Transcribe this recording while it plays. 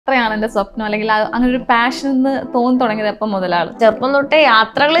യാത്രയാണ് എന്റെ സ്വപ്നം അല്ലെങ്കിൽ അങ്ങനെ ഒരു പാഷൻ എന്ന് തോന്നി തുടങ്ങിയത് എപ്പം മുതലാണ്? ചെറുപ്പം തൊട്ടേ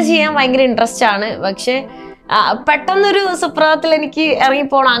യാത്രകൾ ചെയ്യാൻ ഭയങ്കര ഇൻട്രസ്റ്റ് ആണ്. പക്ഷെ പെട്ടെന്നൊരു സുപ്രഭാതത്തിൽ എനിക്ക്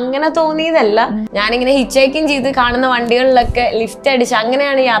ഇറങ്ങിപ്പോണം അങ്ങനെ തോന്നിയതല്ല. ഞാനിങ്ങനെ ഹിച്ച്ഹൈക്കിങ് ചെയ്ത് കാണുന്ന വണ്ടികളിലൊക്കെ ലിഫ്റ്റ് അടിച്ച്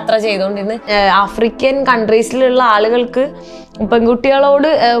അങ്ങനെയാണ് യാത്ര ചെയ്തുകൊണ്ടിരുന്നത്. ആഫ്രിക്കൻ കൺട്രീസിലുള്ള ആളുകൾക്ക്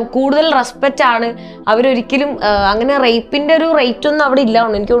പെൺകുട്ടികളോട് കൂടുതൽ റെസ്പെക്റ്റ് ആണ്. അവരൊരിക്കലും അങ്ങനെ റേപ്പിന്റെ ഒരു റേറ്റ് ഒന്നും അവിടെ ഇല്ല.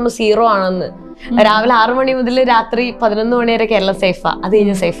 എനിക്ക് തോന്നുന്നു 0 ആണെന്ന്. രാവിലെ 6 മണി മുതൽ രാത്രി 11 മണി വരെ കേരളം സേഫാ, അത്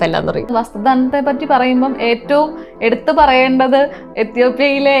കഴിഞ്ഞ് സേഫ് അല്ല എന്ന് പറയും. വസ്ത്രദാനത്തെ പറ്റി പറയുമ്പോൾ ഏറ്റവും എടുത്തു പറയേണ്ടത്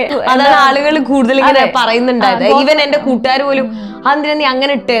എത്യോപ്യയിലെ അതാണ് ആളുകൾ കൂടുതൽ ഇങ്ങനെ പറയുന്നുണ്ടായത്. ഈവൻ എന്റെ കൂട്ടുകാർ പോലും അതെന്തിനാ നീ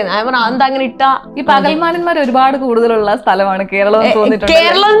അങ്ങനെ ഇട്ടേ, എന്താ അങ്ങനെ ഇട്ടാ. ഈ പകൽമാനന്മാർ ഒരുപാട് കൂടുതലുള്ള സ്ഥലമാണ് കേരളം.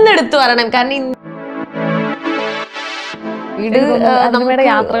 കേരളം എന്ന് എടുത്തു പറയണം. കാരണം നമ്മുടെ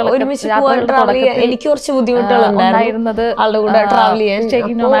യാത്രകൾ ഒരുമിച്ച് എനിക്ക് കുറച്ച് ബുദ്ധിമുട്ടുകളുണ്ടായിരുന്നത്. ആളുടെ കൂടെ ട്രാവൽ ചെയ്യാൻ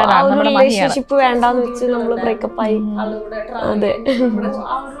റിലേഷൻഷിപ്പ് വേണ്ടാന്ന് വെച്ച് നമ്മള് ബ്രേക്കപ്പ് ആയി. അതെ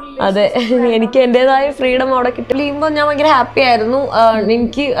അതെ, എനിക്ക് എന്റേതായ ഫ്രീഡം അവിടെ കിട്ടുമ്പോൾ ഞാൻ ഭയങ്കര ഹാപ്പി ആയിരുന്നു.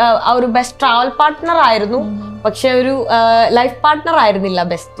 എനിക്ക് ആ ഒരു ബെസ്റ്റ് ട്രാവൽ പാർട്ട്ണർ ആയിരുന്നു, പക്ഷെ ഒരു ലൈഫ് പാർട്ട്ണർ ആയിരുന്നില്ല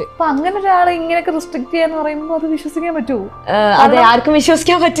ബെസ്റ്റ്. അപ്പൊ അങ്ങനെ ഒരാളെ ഇങ്ങനെയൊക്കെ റിസ്ട്രിക്ട് ചെയ്യാന്ന് പറയുമ്പോൾ അത് വിശ്വസിക്കാൻ പറ്റുമോ? അതെ, ആർക്കും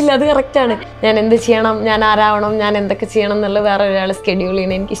വിശ്വസിക്കാൻ പറ്റില്ല. അത് കറക്റ്റ് ആണ്. ഞാൻ എന്ത് ചെയ്യണം, ഞാൻ ആരാവണം, ഞാൻ എന്തൊക്കെ ചെയ്യണം എന്നുള്ളത് വേറെ ഒരാളെ സ്കെഡ്യൂൾ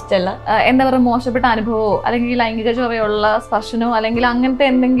ചെയ്യണം എനിക്ക് ഇഷ്ടമല്ല. എന്താ പറയുക, മോശപ്പെട്ട അനുഭവമോ അല്ലെങ്കിൽ ലൈംഗിക ചൊവ്വയുള്ള സ്പർശനമോ അല്ലെങ്കിൽ അങ്ങനത്തെ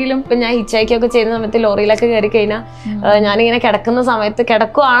എന്തെങ്കിലും? ഇപ്പൊ ഞാൻ ഹിച്ച്ഹൈക്കൊക്കെ ചെയ്യുന്ന സമയത്ത് ലോറിയിലൊക്കെ കയറി കഴിഞ്ഞാൽ ഞാനിങ്ങനെ കിടക്കുന്ന സമയത്ത്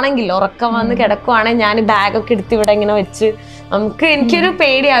കിടക്കുവാണെങ്കിൽ, ഉറക്കം വന്ന് കിടക്കുവാണെങ്കിൽ ഞാൻ ബാഗൊക്കെ എടുത്ത് ഇവിടെ ഇങ്ങനെ വെച്ച് എനിക്കൊരു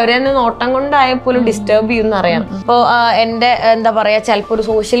പേടി, അവരെ തന്നെ നോട്ടം കൊണ്ടായാൽ പോലും ഡിസ്റ്റർബ് ചെയ്യുമെന്ന് അറിയാം. അപ്പോൾ എൻ്റെ എന്താ പറയാ, ചിലപ്പോൾ ഒരു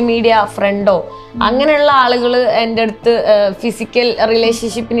സോഷ്യൽ മീഡിയ ഫ്രണ്ടോ അങ്ങനെയുള്ള ആളുകൾ എൻ്റെ അടുത്ത് ഫിസിക്കൽ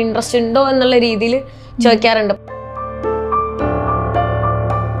റിലേഷൻഷിപ്പിന് ഇൻട്രസ്റ്റ് ഉണ്ടോ എന്നുള്ള രീതിയിൽ ചോദിക്കാറുണ്ട്.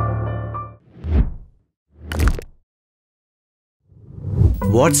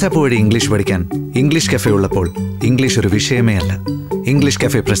 വാട്സാപ്പ് വഴി ഇംഗ്ലീഷ് പഠിക്കാൻ ഇംഗ്ലീഷ് കഫേ ഉള്ളപ്പോൾ ഇംഗ്ലീഷ് ഒരു വിഷയമേ അല്ല. English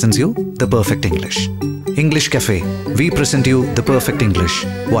cafe presents you the perfect English. English Cafe. We present you the perfect English.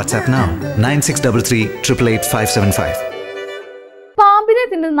 WhatsApp now 9633888575. പാമ്പിനെ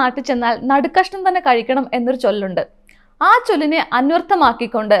തിന്നുന്ന നാട്ടിൽ ചെന്നാൽ നടുക്കഷ്ണം തന്നെ കഴിക്കണം എന്നൊരു ചൊല്ലുണ്ട്. ആ ചൊല്ലിനെ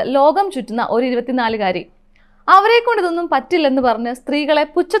അന്വർത്ഥമാക്കിക്കൊണ്ട് ലോകം ചുറ്റുന്ന ഒരു 24-കാരി. അവരെ കൊണ്ട് ഇതൊന്നും പറ്റില്ലെന്ന് പറഞ്ഞ് സ്ത്രീകളെ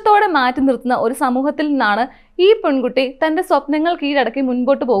പുച്ഛത്തോടെ മാറ്റി നിർത്തുന്ന ഒരു സമൂഹത്തിൽ നിന്നാണ് ഈ പെൺകുട്ടി തന്റെ സ്വപ്നങ്ങൾ കീഴടക്കി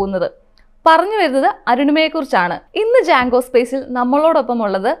മുൻപോട്ട് പോകുന്നത്. പറഞ്ഞു വരുന്നത് അരുണിമയെക്കുറിച്ചാണ്. ഇന്ന് ജാങ്കോ സ്പേസിൽ നമ്മളോടൊപ്പം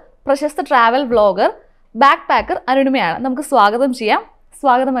ഉള്ളത് പ്രശസ്ത ട്രാവൽ വ്ളോഗർ, ബാക്ക് പാക്കർ അരുണിമയാണ്. നമുക്ക് സ്വാഗതം ചെയ്യാം.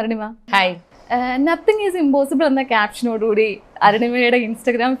 സ്വാഗതം Arunima. Hi. Nothing is impossible എന്ന ക്യാപ്ഷനോടുകൂടി അരുണിമയുടെ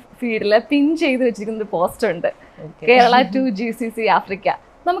ഇൻസ്റ്റഗ്രാം ഫീഡിൽ പിൻ ചെയ്ത് വെച്ചിരിക്കുന്ന ഒരു പോസ്റ്റർ ഉണ്ട്. Kerala to GCC Africa.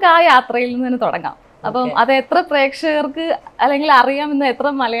 നമുക്ക് ആ യാത്രയിൽ നിന്ന് തന്നെ തുടങ്ങാം. അപ്പം അത് എത്ര പ്രേക്ഷകർക്ക് അല്ലെങ്കിൽ അറിയാമെന്ന്, എത്ര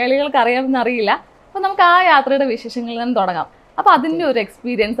മലയാളികൾക്ക് അറിയാമെന്ന് അറിയില്ല. അപ്പം നമുക്ക് ആ യാത്രയുടെ വിശേഷങ്ങളിൽ നിന്ന് തുടങ്ങാം. അപ്പൊ അതിന്റെ ഒരു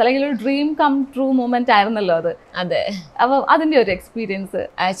എക്സ്പീരിയൻസ് അല്ലെങ്കിൽ ഒരു ഡ്രീം കം ട്രൂ മൂമെന്റ് ആയിരുന്നല്ലോ അത്. അതെ. അപ്പൊ അതിന്റെ ഒരു എക്സ്പീരിയൻസ്.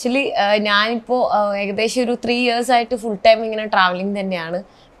 ആക്ച്വലി ഞാനിപ്പോ ഏകദേശം ഒരു 3 years ആയിട്ട് ഫുൾ ടൈം ഇങ്ങനെ ട്രാവലിംഗ് തന്നെയാണ്.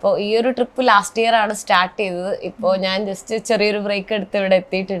 ഇപ്പോൾ ഈ ഒരു ട്രിപ്പ് ലാസ്റ്റ് ഇയർ ആണ് സ്റ്റാർട്ട് ചെയ്തത്. ഇപ്പോൾ ഞാൻ ജസ്റ്റ് ചെറിയൊരു ബ്രേക്ക് എടുത്ത് ഇവിടെ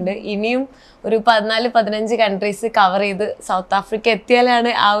എത്തിയിട്ടുണ്ട്. ഇനിയും ഒരു 14-15 കൺട്രീസ് കവർ ചെയ്ത് സൗത്ത് ആഫ്രിക്ക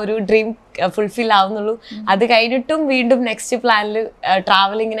എത്തിയാലാണ് ആ ഒരു ഡ്രീം ഫുൾഫിൽ ആവുന്നുള്ളൂ. അത് കഴിഞ്ഞിട്ടും വീണ്ടും നെക്സ്റ്റ് പ്ലാനിൽ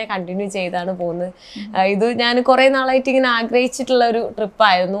ട്രാവലിങ്ങിനെ കണ്ടിന്യൂ ചെയ്താണ് പോകുന്നത്. ഇത് ഞാൻ കുറേ നാളായിട്ട് ഇങ്ങനെ ആഗ്രഹിച്ചിട്ടുള്ള ഒരു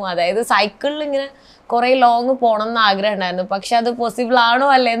ട്രിപ്പായിരുന്നു. അതായത് സൈക്കിളിൽ ഇങ്ങനെ കുറേ ലോങ് പോകണം എന്ന് ആഗ്രഹം ഉണ്ടായിരുന്നു. പക്ഷെ അത് പോസിബിൾ ആണോ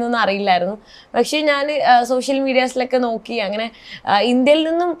അല്ലേ എന്നൊന്നും അറിയില്ലായിരുന്നു. പക്ഷേ ഞാൻ സോഷ്യൽ മീഡിയാസിലൊക്കെ നോക്കി. അങ്ങനെ ഇന്ത്യയിൽ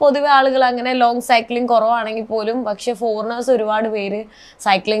നിന്നും പൊതുവെ ആളുകൾ അങ്ങനെ ലോങ് സൈക്ലിംഗ് കുറവാണെങ്കിൽ പോലും പക്ഷെ ഫോറിനേഴ്സ് ഒരുപാട് പേര്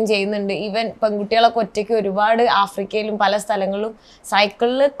സൈക്ലിംഗ് ചെയ്യുന്നുണ്ട്. ഈവൻ പെൺകുട്ടികളൊക്കെ ഒറ്റയ്ക്ക് ഒരുപാട് ആഫ്രിക്കയിലും പല സ്ഥലങ്ങളിലും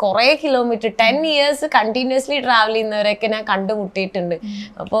സൈക്കിളിൽ കുറേ കിലോമീറ്റർ 10 years കണ്ടിന്യൂസ്ലി ട്രാവൽ ചെയ്യുന്നവരൊക്കെ ഞാൻ കണ്ടുമുട്ടിയിട്ടുണ്ട്.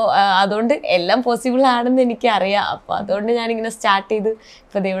 അപ്പോൾ അതുകൊണ്ട് എല്ലാം പോസിബിൾ ആണെന്ന് എനിക്കറിയാം. അപ്പോൾ അതുകൊണ്ട് ഞാനിങ്ങനെ സ്റ്റാർട്ട് ചെയ്ത്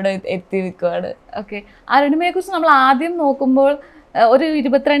ഇപ്പോൾ ഇവിടെ എത്തി നിൽക്കുവാണ്. ഓക്കെ, അരുണിമയെ കുറിച്ച് നമ്മൾ ആദ്യം നോക്കുമ്പോൾ ഒരു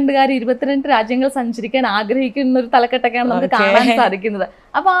 22 രാജ്യങ്ങൾ സഞ്ചരിക്കാൻ ആഗ്രഹിക്കുന്ന ഒരു തലക്കെട്ടൊക്കെയാണ് നമുക്ക് കാണാൻ സാധിക്കുന്നത്.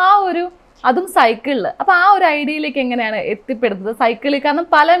 അപ്പൊ ആ ഒരു അതും സൈക്കിളിൽ. അപ്പൊ ആ ഒരു ഐഡിയയിലേക്ക് എങ്ങനെയാണ് എത്തിപ്പെടുന്നത് സൈക്കിളിൽ? കാരണം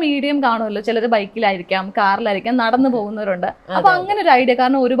പല മീഡിയം കാണുമല്ലോ, ചിലർ ബൈക്കിലായിരിക്കാം, കാറിലായിരിക്കാം, നടന്നു പോകുന്നവരുണ്ട്. അപ്പൊ അങ്ങനെ ഒരു ഐഡിയ,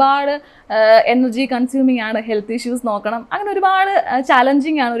 കാരണം ഒരുപാട് എനർജി കൺസ്യൂമിങ് ആണ്, ഹെൽത്ത് ഇഷ്യൂസ് നോക്കണം, അങ്ങനെ ഒരുപാട്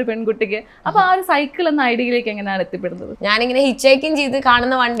ചാലഞ്ചിങ് ആണ് ഒരു പെൺകുട്ടിക്ക്. അപ്പൊ ആ ഒരു സൈക്കിൾ എന്ന ഐഡിയയിലേക്ക് എങ്ങനെയാണ് എത്തിപ്പെടുന്നത്? ഞാനിങ്ങനെ ഹിച്ച്ഹൈക്കിങ് ചെയ്ത്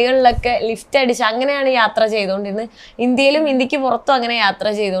കാണുന്ന വണ്ടികളിലൊക്കെ ലിഫ്റ്റ് അടിച്ച് അങ്ങനെയാണ് യാത്ര ചെയ്തുകൊണ്ടിരുന്നത്. ഇന്ത്യയിലും ഇന്ത്യക്ക് പുറത്തും അങ്ങനെ യാത്ര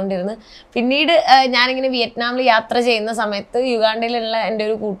ചെയ്തുകൊണ്ടിരുന്നത്. പിന്നീട് ഞാനിങ്ങനെ വിയറ്റ്നാമിൽ യാത്ര ചെയ്യുന്ന സമയത്ത് യുഗാണ്ടയിലുള്ള എൻ്റെ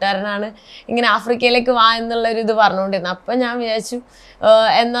ഒരു കൂട്ടുകാരനാണ് ഇങ്ങനെ ആഫ്രിക്കയിലേക്ക് വാ എന്നുള്ളൊരു ഇത് പറഞ്ഞുകൊണ്ടിരുന്നത്. അപ്പം ഞാൻ വിചാരിച്ചു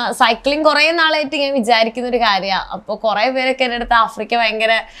എന്നാൽ സൈക്ലിംഗ് കുറേ നാളായിട്ട് ഞാൻ വിചാരിക്കുന്ന ഒരു കാര്യമാണ്. അപ്പോൾ കുറേ പേരൊക്കെ എൻ്റെ അടുത്ത് ആഫ്രിക്ക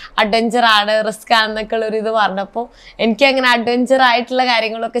ഭയങ്കര അഡ്വഞ്ചറാണ്, റിസ്ക് ആണെന്നൊക്കെ ഉള്ളൊരു ഇത് പറഞ്ഞപ്പോൾ എനിക്ക് അങ്ങനെ അഡ്വഞ്ചർ ആയിട്ടുള്ള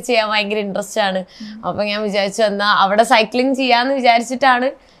കാര്യങ്ങളൊക്കെ ചെയ്യാൻ ഭയങ്കര ഇൻട്രസ്റ്റ് ആണ്. അപ്പോൾ ഞാൻ വിചാരിച്ചു എന്നാൽ അവിടെ സൈക്ലിംഗ് ചെയ്യാമെന്ന് വിചാരിച്ചിട്ടാണ്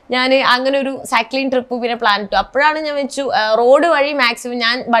ഞാൻ അങ്ങനെ ഒരു സൈക്ലിംഗ് ട്രിപ്പ് പിന്നെ പ്ലാൻ ഇട്ടു. അപ്പോഴാണ് ഞാൻ വെച്ചു റോഡ് വഴി മാക്സിമം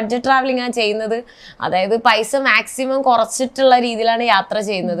ഞാൻ ബഡ്ജറ്റ് ട്രാവലിംഗ് ആണ് ചെയ്യുന്നത്. അതായത് പൈസ മാക്സിമം കുറച്ചിട്ടുള്ള രീതിയിലാണ് യാത്ര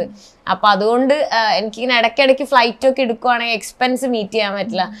ചെയ്യുന്നത്. അപ്പം അതുകൊണ്ട് എനിക്കിങ്ങനെ ഇടയ്ക്കിടയ്ക്ക് ഫ്ലൈറ്റ് ഒക്കെ എടുക്കുവാണെങ്കിൽ എക്സ്പെൻസ് മീറ്റ് ചെയ്യാൻ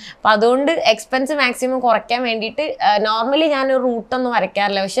പറ്റില്ല. അപ്പം അതുകൊണ്ട് എക്സ്പെൻസ് മാക്സിമം കുറയ്ക്കാൻ വേണ്ടിയിട്ട് നോർമലി ഞാനൊരു റൂട്ടൊന്നും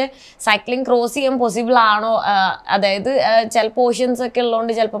വരയ്ക്കാറില്ല. പക്ഷെ സൈക്ലിംഗ് ക്രോസ് ചെയ്യാൻ പോസിബിൾ ആണോ, അതായത് ചിലപ്പോൾ പോർഷൻസ് ഒക്കെ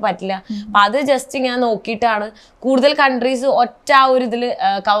ഉള്ളതുകൊണ്ട് ചിലപ്പോൾ പറ്റില്ല. അപ്പം അത് ജസ്റ്റ് ഞാൻ നോക്കിയിട്ടാണ് കൂടുതൽ കൺട്രീസ് ഒറ്റ ആ ഒരു ഇതിൽ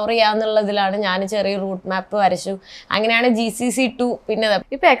കവർ ചെയ്യാന്നുള്ളതിലാണ് ഞാൻ ചെറിയ റൂട്ട് മാപ്പ് വരച്ചു. അങ്ങനെയാണ് GCC ടു. പിന്നെ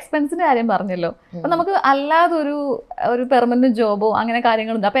ഇപ്പൊ എക്സ്പെൻസിന്റെ കാര്യം പറഞ്ഞല്ലോ, അപ്പൊ നമുക്ക് അല്ലാതെ ഒരു പെർമനന്റ് ജോബോ അങ്ങനെ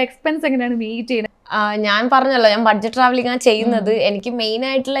കാര്യങ്ങളുണ്ട്. അപ്പൊ എക്സ്പെൻസ് എങ്ങനെയാണ് മീറ്റ് ചെയ്യുന്നത്? ഞാൻ പറഞ്ഞല്ലോ ഞാൻ ബഡ്ജറ്റ് ട്രാവലിംഗ് ആണ് ചെയ്യുന്നത്. എനിക്ക് മെയിൻ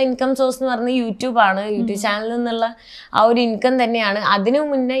ആയിട്ടുള്ള ഇൻകം സോഴ്സ് എന്ന് പറഞ്ഞാൽ യൂട്യൂബാണ്. യൂട്യൂബ് ചാനലിൽ നിന്നുള്ള ആ ഒരു ഇൻകം തന്നെയാണ്.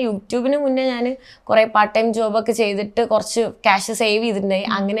 യൂട്യൂബിന് മുന്നേ ഞാൻ കുറേ പാർട്ട് ടൈം ജോബൊക്കെ ചെയ്തിട്ട് കുറച്ച് ക്യാഷ് സേവ് ചെയ്തിട്ടുണ്ടായി.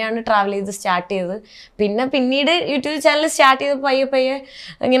 അങ്ങനെയാണ് ട്രാവൽ ചെയ്ത് സ്റ്റാർട്ട് ചെയ്തത്. പിന്നീട് യൂട്യൂബ് ചാനൽ സ്റ്റാർട്ട് ചെയ്ത് പയ്യെ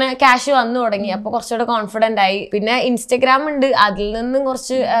ഇങ്ങനെ ക്യാഷ് വന്നു തുടങ്ങി. അപ്പോൾ കുറച്ചുകൂടെ കോൺഫിഡൻ്റ് ആയി. പിന്നെ ഇൻസ്റ്റഗ്രാം ഉണ്ട്, അതിൽ നിന്നും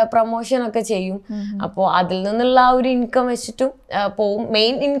കുറച്ച് പ്രൊമോഷൻ ഒക്കെ ചെയ്യും. അപ്പോൾ അതിൽ നിന്നുള്ള ആ ഒരു ഇൻകം വെച്ചിട്ടും പോവും.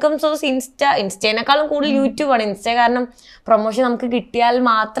 മെയിൻ ഇൻകം സോഴ്സ് ഇൻസ്റ്റേനേക്കാളും കൂടുതൽ യൂട്യൂബാണ്. ഇൻസ്റ്റ കാരണം പ്രൊമോഷൻ നമുക്ക് കിട്ടിയാൽ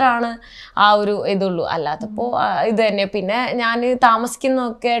മാത്രമാണ് ആ ഒരു ഇതുള്ളൂ. അല്ലാത്തപ്പോൾ ഇത് തന്നെ. പിന്നെ ഞാൻ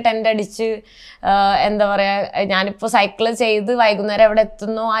താമസിക്കുന്നതൊക്കെ ടെൻ്റ് അടിച്ച് എന്താ പറയുക, ഞാനിപ്പോൾ സൈക്കിള് ചെയ്ത് വൈകുന്നേരം എവിടെ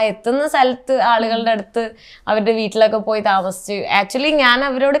എത്തുന്നോ ആ എത്തുന്ന സ്ഥലത്ത് ആളുകളുടെ അടുത്ത് അവരുടെ വീട്ടിലൊക്കെ പോയി താമസിച്ച്. ആക്ച്വലി ഞാൻ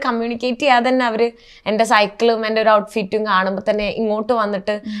അവരോട് കമ്മ്യൂണിക്കേറ്റ് ചെയ്യാതെ തന്നെ അവർ എൻ്റെ സൈക്കിളും എൻ്റെ ഒരു ഔട്ട്ഫിറ്റും കാണുമ്പോൾ തന്നെ ഇങ്ങോട്ട്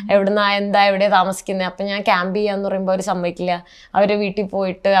വന്നിട്ട് എവിടെ താമസിക്കുന്നത്, അപ്പം ഞാൻ ക്യാമ്പ് ചെയ്യാന്ന് പറയുമ്പോൾ അവർ സമ്മതിക്കില്ല. അവരുടെ വീട്ടിൽ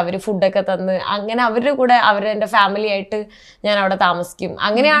പോയിട്ട് അവർ ഫുഡൊക്കെ തന്ന് അങ്ങനെ അവരുടെ കൂടെ എൻ്റെ ഫാമിലി ആയിട്ട് ഞാൻ അവിടെ താമസിക്കും.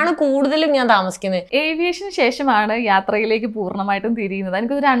 അങ്ങനെയാണ് കൂടുതലും ഞാൻ താമസിക്കുന്നത്. ഏവിയേഷന് ശേഷമാണ് യാത്രയിലേക്ക് പൂർണ്ണമായിട്ടും തിരിയുന്നത്.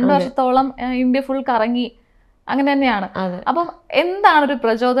 എനിക്കൊരു 2 വർഷത്തോളം ഇന്ത്യ ഫുൾ കറങ്ങി അങ്ങനെ തന്നെയാണ്. അപ്പം എന്താണ് ഒരു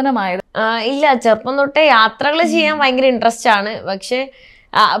പ്രചോദനമായത്? ഇല്ല, ചെറുപ്പം തൊട്ടേ യാത്രകൾ ചെയ്യാൻ ഭയങ്കര ഇൻട്രസ്റ്റ് ആണ്. പക്ഷെ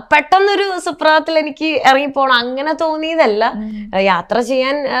പെട്ടെന്നൊരു സുപ്രഭാതത്തിൽ എനിക്ക് ഇറങ്ങിപ്പോണം അങ്ങനെ തോന്നിയതല്ല. യാത്ര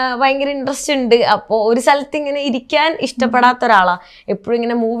ചെയ്യാൻ ഭയങ്കര ഇൻട്രസ്റ്റ് ഉണ്ട്. അപ്പോൾ ഒരു സ്ഥലത്ത് ഇങ്ങനെ ഇരിക്കാൻ ഇഷ്ടപ്പെടാത്ത ഒരാളാ. എപ്പോഴും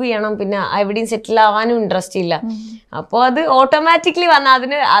ഇങ്ങനെ മൂവ് ചെയ്യണം, പിന്നെ എവിടെയും സെറ്റിൽ ആവാനും ഇൻട്രസ്റ്റ് ഇല്ല. അപ്പോൾ അത് ഓട്ടോമാറ്റിക്കലി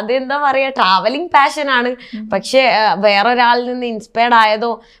അതെന്താ പറയുക, ട്രാവലിംഗ് പാഷനാണ്. പക്ഷെ വേറൊരാളിൽ നിന്ന് ഇൻസ്പയർഡ്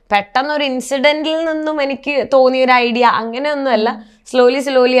ആയതോ പെട്ടെന്നൊരു ഇൻസിഡൻറ്റിൽ നിന്നും എനിക്ക് തോന്നിയൊരു ഐഡിയ അങ്ങനെയൊന്നുമല്ല.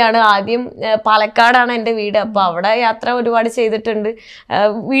 സ്ലോലിയാണ്. ആദ്യം പാലക്കാടാണ് എൻ്റെ വീട്. അപ്പോൾ അവിടെ യാത്ര ഒരുപാട് ചെയ്തിട്ടുണ്ട്.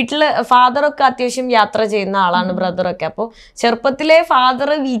 വീട്ടിൽ ഫാദറൊക്കെ അത്യാവശ്യം യാത്ര ചെയ്യുന്ന ആളാണ്, ബ്രദറൊക്കെ. അപ്പോൾ ചെറുപ്പത്തിലെ ഫാദർ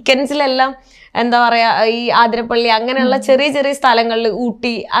വീക്കെൻഡ്സിലെല്ലാം എന്താ പറയുക, ഈ ആതിരപ്പള്ളി അങ്ങനെയുള്ള ചെറിയ സ്ഥലങ്ങളിൽ,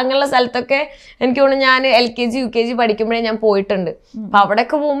 ഊട്ടി അങ്ങനെയുള്ള സ്ഥലത്തൊക്കെ എനിക്ക് തോന്നുന്നു ഞാൻ LKG UKG പഠിക്കുമ്പോഴേ ഞാൻ പോയിട്ടുണ്ട്. അപ്പം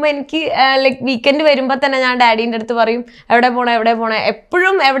അവിടെയൊക്കെ പോകുമ്പോൾ എനിക്ക് ലൈക്ക് വീക്കെൻഡ് വരുമ്പോൾ തന്നെ ഞാൻ ഡാഡീൻ്റെ അടുത്ത് പറയും എവിടെ പോണേ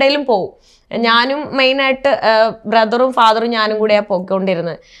എപ്പോഴും എവിടെയെങ്കിലും പോകും. ഞാനും മെയിനായിട്ട് ബ്രദറും ഫാദറും ഞാനും കൂടെയാണ്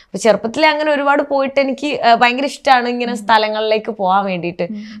പോയിക്കൊണ്ടിരുന്നത്. അപ്പോൾ ചെറുപ്പത്തിൽ അങ്ങനെ ഒരുപാട് പോയിട്ട് എനിക്ക് ഭയങ്കര ഇഷ്ടമാണ് ഇങ്ങനെ സ്ഥലങ്ങളിലേക്ക് പോകാൻ വേണ്ടിയിട്ട്.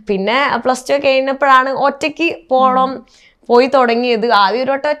 പിന്നെ +2 കഴിഞ്ഞപ്പോഴാണ് ഒറ്റയ്ക്ക് പോയി തുടങ്ങിയത്. ആദ്യം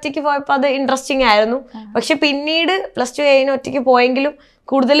ഒരു വട്ടം ഒറ്റയ്ക്ക് പോയപ്പോൾ അത് ഇൻട്രസ്റ്റിംഗ് ആയിരുന്നു. പക്ഷെ പിന്നീട് +2 കഴിഞ്ഞ് ഒറ്റയ്ക്ക് പോയെങ്കിലും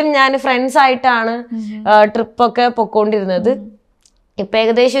കൂടുതലും ഞാൻ ഫ്രണ്ട്സായിട്ടാണ് ട്രിപ്പൊക്കെ പൊയ്ക്കൊണ്ടിരുന്നത്. ഇപ്പം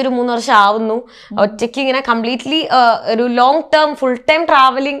ഏകദേശം ഒരു 3 വർഷം ആവുന്നു ഒറ്റയ്ക്ക് ഇങ്ങനെ കംപ്ലീറ്റ്ലി ഒരു long term full time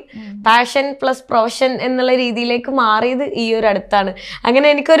travelling passion plus profession എന്നുള്ള രീതിയിലേക്ക് മാറിയത് ഈ ഒരു അടുത്താണ്. അങ്ങനെ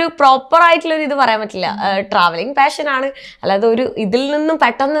എനിക്കൊരു പ്രോപ്പർ ആയിട്ടുള്ളൊരു ഇത് പറയാൻ പറ്റില്ല. ട്രാവലിംഗ് പാഷനാണ്, അല്ലാതെ ഒരു ഇതിൽ നിന്നും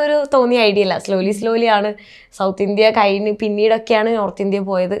പെട്ടെന്നൊരു തോന്നിയ ഐഡിയ അല്ല. സ്ലോലി ആണ്. സൗത്ത് ഇന്ത്യ കഴിഞ്ഞ് പിന്നീടൊക്കെയാണ് നോർത്ത് ഇന്ത്യ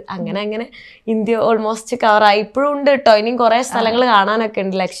പോയത്. അങ്ങനെ ഇന്ത്യ ഓൾമോസ്റ്റ് കവറായി. ഇപ്പോഴും ഉണ്ട് കേട്ടോ, ഇനിയും കുറേ സ്ഥലങ്ങൾ കാണാനൊക്കെ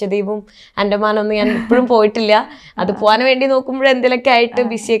ഉണ്ട്. ലക്ഷദ്വീപും അൻഡമാനൊന്നും ഞാൻ ഇപ്പോഴും പോയിട്ടില്ല. അത് പോകാൻ വേണ്ടി നോക്കുമ്പോൾ എന്തെങ്കിലുമൊക്കെ ആയിട്ട്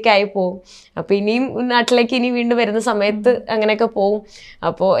ബിസിയൊക്കെ ആയി പോകും. അപ്പോൾ ഇനിയും നാട്ടിലേക്ക് വീണ്ടും വരുന്ന സമയത്ത് അങ്ങനെയൊക്കെ പോകും.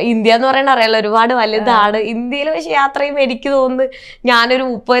 അപ്പോൾ ഇന്ത്യ എന്ന് പറയുന്നത് അറിയാലോ, ഒരുപാട് വലുതാണ്. ഇന്ത്യയിൽ പക്ഷേ യാത്ര ചെയ്യുമ്പോൾ എനിക്ക് തോന്നുന്നത് ഞാനൊരു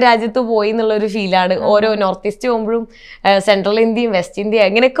 30 രാജ്യത്ത് പോയി എന്നുള്ളൊരു ഫീലാണ്. ഓരോ നോർത്ത് ഈസ്റ്റ് പോകുമ്പോഴും സെൻട്രൽ ഇന്ത്യയും വെസ്റ്റ് ഇന്ത്യ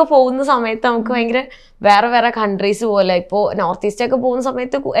അങ്ങനെയൊക്കെ പോകുന്ന സമയത്ത് നമുക്ക് ഭയങ്കര വേറെ കൺട്രീസ് പോലെ. ഇപ്പോൾ നോർത്ത് ഈസ്റ്റ് ഒക്കെ പോകുന്ന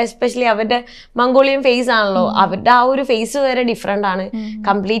സമയത്ത് എസ്പെഷ്യലി അവരുടെ മംഗോളിയൻ ഫേസ് ആണല്ലോ, അവരുടെ ആ ഒരു ഫേസ് വരെ ഡിഫറെൻ്റ് ആണ്.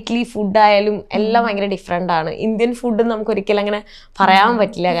 കംപ്ലീറ്റ്ലി ഫുഡായാലും എല്ലാം ഭയങ്കര ഡിഫറെൻ്റ് ആണ്. ഇന്ത്യൻ ഫുഡ് നമുക്ക് ഒരിക്കലും അങ്ങനെ പറയാൻ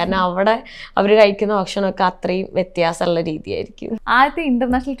പറ്റില്ല, കാരണം അവിടെ അവർ കഴിക്കുന്ന ഭക്ഷണമൊക്കെ അത്രയും വ്യത്യാസമുള്ള രീതിയായിരിക്കും. ആദ്യത്തെ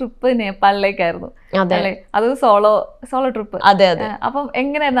ഇന്റർനാഷണൽ ട്രിപ്പ് നേപ്പാളിലേക്കായിരുന്നു. അതെ, അത് സോളോ ട്രിപ്പ്. അതെ. അപ്പം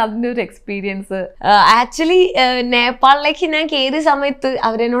എങ്ങനെയായിരുന്നു അതിന്റെ ഒരു എക്സ്പീരിയൻസ്? ആക്ച്വലി നേപ്പാളിലേക്ക് ഞാൻ കയറിയ സമയത്ത്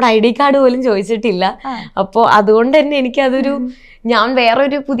അവരെന്നോട് ID കാർഡ് പോലും ചോദിച്ചിട്ടില്ല. അപ്പോൾ അതുകൊണ്ട് തന്നെ എനിക്കതൊരു ഞാൻ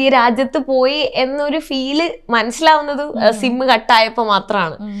വേറൊരു പുതിയ രാജ്യത്ത് പോയി എന്നൊരു ഫീല് മനസ്സിലാവുന്നത് സിമ്മ് കട്ടായപ്പോ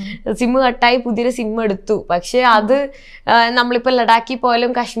മാത്രമാണ്. സിമ്മ് കട്ടായി പുതിയൊരു സിമ്മ് എടുത്തു. പക്ഷെ അത് നമ്മളിപ്പോ ലഡാക്കിൽ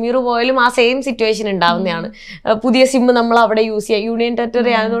പോയാലും കാശ്മീർ പോയാലും ആ സെയിം സിറ്റുവേഷൻ ഉണ്ടാവുന്നതാണ്. പുതിയ സിമ്മ് നമ്മൾ അവിടെ യൂസ് ചെയ്യാം, യൂണിയൻ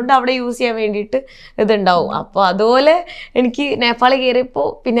ടെറിട്ടറി ആയതുകൊണ്ട് അവിടെ യൂസ് ചെയ്യാൻ വേണ്ടിയിട്ട് ഇതുണ്ടാവും. അപ്പോൾ അതുപോലെ എനിക്ക് നേപ്പാൾ കയറിയപ്പോൾ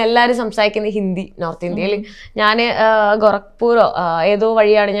പിന്നെ എല്ലാവരും സംസാരിക്കുന്നത് ഹിന്ദി. നോർത്ത് ഇന്ത്യയിൽ ഞാൻ ഗോരഖ്പൂരോ ഏതോ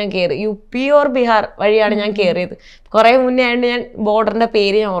വഴിയാണ് ഞാൻ കയറി, UP ഓർ ബീഹാർ വഴിയാണ് ഞാൻ കയറിയത്. കുറെ മുന്നേ ആയതുകൊണ്ട് ഞാൻ ബോർഡറിന്റെ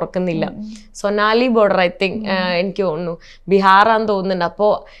പേര് ഞാൻ ഓർക്കുന്നില്ല. സൊനാലി ബോർഡർ ഐ തിങ്ക്, എനിക്ക് തോന്നുന്നു ബീഹാറാന്ന് തോന്നുന്നുണ്ട്.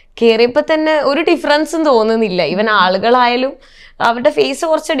 അപ്പോൾ കയറിയപ്പോൾ തന്നെ ഒരു ഡിഫറൻസും തോന്നുന്നില്ല. ഈവൻ ആളുകളായാലും അവരുടെ ഫേസ്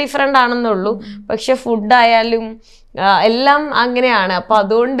കുറച്ച് ഡിഫറെൻ്റ് ആണെന്നുള്ളൂ. പക്ഷെ ഫുഡായാലും എല്ലാം അങ്ങനെയാണ്. അപ്പൊ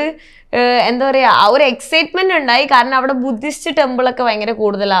അതുകൊണ്ട് എന്താ പറയാ, ആ ഒരു എക്സൈറ്റ്മെന്റ് ഉണ്ടായി. കാരണം അവിടെ ബുദ്ധിസ്റ്റ് ടെമ്പിളൊക്കെ ഭയങ്കര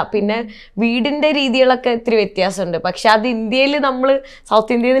കൂടുതലാണ്. പിന്നെ വീടിന്റെ രീതികളൊക്കെ ഇത്തിരി വ്യത്യാസമുണ്ട്. പക്ഷെ അത് ഇന്ത്യയിൽ നമ്മൾ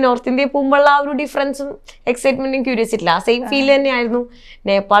സൗത്ത് ഇന്ത്യയിൽ നിന്ന് നോർത്ത് ഇന്ത്യയിൽ പോകുമ്പോഴുള്ള ആ ഒരു ഡിഫറൻസും എക്സൈറ്റ്മെന്റും ക്യൂരിയോസിറ്റി ഇല്ല. ആ സെയിം ഫീൽ തന്നെയായിരുന്നു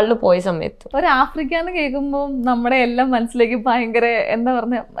നേപ്പാളിൽ പോയ സമയത്ത്. ഒരു ആഫ്രിക്ക എന്ന് കേൾക്കുമ്പോൾ നമ്മുടെ എല്ലാം മനസ്സിലേക്ക് ഭയങ്കര എന്താ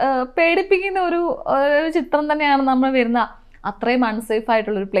പറഞ്ഞ പേടിപ്പിക്കുന്ന ഒരു ചിത്രം തന്നെയാണ് നമ്മൾ വരുന്ന. അത്രയും അൺസേഫ്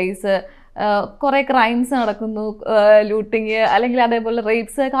ആയിട്ടുള്ളൊരു പ്ലേസ്, കുറെ ക്രൈംസ് നടക്കുന്നു, ലൂട്ടിങ് അല്ലെങ്കിൽ അതേപോലെ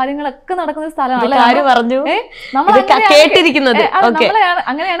റേപ്സ് കാര്യങ്ങളൊക്കെ നടക്കുന്ന സ്ഥലമാണ്.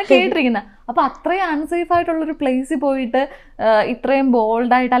 അങ്ങനെയാണ് കേട്ടിരിക്കുന്നത്. അപ്പൊ അത്രയും അൺസേഫ് ആയിട്ടുള്ളൊരു പ്ലേസിൽ പോയിട്ട് ഇത്രയും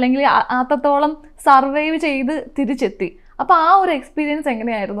ബോൾഡായിട്ട് അല്ലെങ്കിൽ അത്രത്തോളം സർവൈവ് ചെയ്ത് തിരിച്ചെത്തി. അപ്പൊ ആ ഒരു എക്സ്പീരിയൻസ്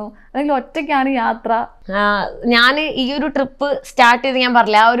എങ്ങനെയായിരുന്നു? അല്ലെങ്കിൽ ഒറ്റയ്ക്കാണ് യാത്ര? ഞാൻ ഈ ഒരു ട്രിപ്പ് സ്റ്റാർട്ട് ചെയ്ത് ഞാൻ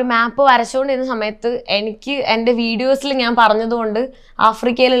പറഞ്ഞില്ല, ആ ഒരു മാപ്പ് വരച്ചുകൊണ്ടിരുന്ന സമയത്ത് എനിക്ക് എൻ്റെ വീഡിയോസിൽ ഞാൻ പറഞ്ഞതുകൊണ്ട്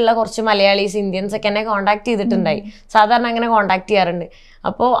ആഫ്രിക്കയിലുള്ള കുറച്ച് മലയാളീസ്, ഇന്ത്യൻസ് ഒക്കെ എന്നെ കോണ്ടാക്ട് ചെയ്തിട്ടുണ്ടായി. സാധാരണ അങ്ങനെ കോണ്ടാക്ട് ചെയ്യാറുണ്ട്.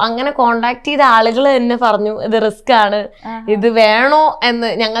 അപ്പോൾ അങ്ങനെ കോണ്ടാക്ട് ചെയ്ത ആളുകൾ തന്നെ പറഞ്ഞു ഇത് റിസ്ക് ആണ്, ഇത് വേണോ എന്ന്.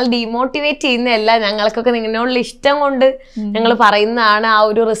 ഞങ്ങൾ ഡീമോട്ടിവേറ്റ് ചെയ്യുന്നതല്ല, ഞങ്ങൾക്കൊക്കെ നിങ്ങളോടുള്ള ഇഷ്ടം കൊണ്ട് ഞങ്ങൾ പറയുന്നതാണ്. ആ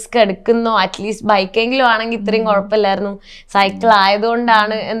ഒരു റിസ്ക് എടുക്കുന്നോ, അറ്റ്ലീസ്റ്റ് ബൈക്കെങ്കിലും ആണെങ്കിൽ ഇത്രയും കുഴപ്പമില്ലായിരുന്നു, സൈക്കിൾ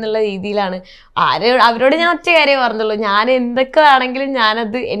ആയതുകൊണ്ടാണ് എന്നുള്ള രീതിയിലാണ്. അവരോട് ഞാൻ ഒറ്റ കാര്യം പറഞ്ഞുള്ളൂ, ഞാൻ എന്തൊക്കെ ആണെങ്കിലും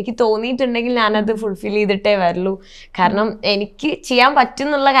ഞാനത് എനിക്ക് തോന്നിയിട്ടുണ്ടെങ്കിൽ ഞാനത് ഫുൾഫിൽ ചെയ്തിട്ടേ വരുള്ളൂ. കാരണം എനിക്ക് ചെയ്യാൻ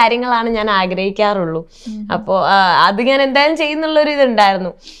പറ്റുന്നുള്ള കാര്യങ്ങളാണ് ഞാൻ ആഗ്രഹിക്കാറുള്ളൂ. അപ്പോൾ അത് ഞാൻ എന്തായാലും ചെയ്യുന്നുള്ളൊരു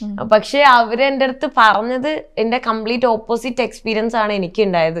ഇതുണ്ടായിരുന്നു. പക്ഷെ അവര് എൻ്റെ അടുത്ത് പറഞ്ഞത് എൻ്റെ കംപ്ലീറ്റ് ഓപ്പോസിറ്റ് എക്സ്പീരിയൻസ് ആണ് എനിക്ക്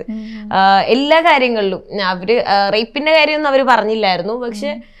ഉണ്ടായത്. എല്ലാ കാര്യങ്ങളിലും അവര് റേപ്പിന്റെ കാര്യമൊന്നും അവര് പറഞ്ഞില്ലായിരുന്നു.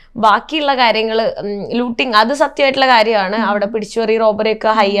 പക്ഷെ ബാക്കിയുള്ള കാര്യങ്ങൾ, ലൂട്ടിങ് അത് സത്യമായിട്ടുള്ള കാര്യമാണ്. അവിടെ പിടിച്ചുപറി, റോബറി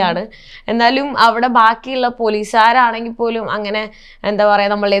ഒക്കെ ഹൈ ആണ്. എന്നാലും അവിടെ ബാക്കിയുള്ള പോലീസുകാരാണെങ്കിൽ പോലും അങ്ങനെ എന്താ പറയാ,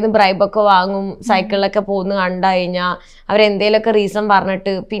 നമ്മളേത് ബ്രൈബൊക്കെ വാങ്ങും, സൈക്കിളിലൊക്കെ പോകുന്ന കണ്ടു കഴിഞ്ഞാൽ അവരെന്തേലൊക്കെ റീസൺ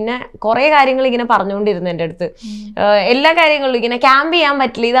പറഞ്ഞിട്ട് പിന്നെ കുറെ കാര്യങ്ങൾ ഇങ്ങനെ പറഞ്ഞുകൊണ്ടിരുന്നു എൻ്റെ അടുത്ത്. എല്ലാ കാര്യങ്ങളിലും ഇങ്ങനെ ക്യാമ്പ് ചെയ്യാൻ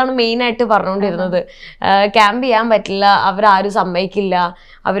പറ്റില്ല, ഇതാണ് മെയിൻ ആയിട്ട് പറഞ്ഞുകൊണ്ടിരുന്നത്. ക്യാമ്പ് ചെയ്യാൻ പറ്റില്ല, അവരാരും സമ്മതിക്കില്ല,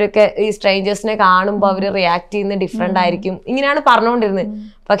 അവരൊക്കെ ഈ സ്ട്രേഞ്ചേഴ്സിനെ കാണുമ്പോൾ അവർ റിയാക്ട് ചെയ്യുന്നത് ഡിഫറെന്റ് ആയിരിക്കും, ഇങ്ങനെയാണ് പറഞ്ഞുകൊണ്ടിരുന്നത്.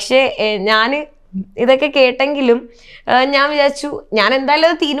 പക്ഷേ ഞാൻ ഇതൊക്കെ കേട്ടെങ്കിലും ഞാൻ വിചാരിച്ചു ഞാൻ എന്തായാലും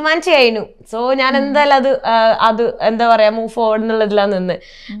അത് തീരുമാനിച്ചു കഴിഞ്ഞു. സോ ഞാൻ എന്തായാലും അത് എന്താ പറയാ മൂവ് ഫോർവേഡ് എന്നുള്ളതിലാണ് നിന്ന്.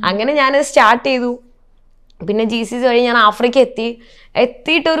 അങ്ങനെ ഞാൻ സ്റ്റാർട്ട് ചെയ്തു. പിന്നെ GCC വഴി ഞാൻ ആഫ്രിക്ക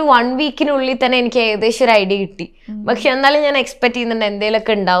എത്തിയിട്ട് ഒരു 1 വീക്കിനുള്ളിൽ തന്നെ എനിക്ക് ഏകദേശം ഒരു ഐഡിയ കിട്ടി. പക്ഷെ എന്നാലും ഞാൻ എക്സ്പെക്ട് ചെയ്യുന്നുണ്ട്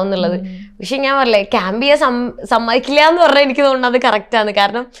എന്തെങ്കിലുമൊക്കെ ഉണ്ടാവും എന്നുള്ളത്. പക്ഷെ ഞാൻ പറഞ്ഞില്ലേ, ക്യാമ്പ് ചെയ്യാൻ സമ്മതിക്കില്ല എന്ന് പറഞ്ഞാൽ എനിക്ക് തോന്നുന്നത് കറക്റ്റാണ്.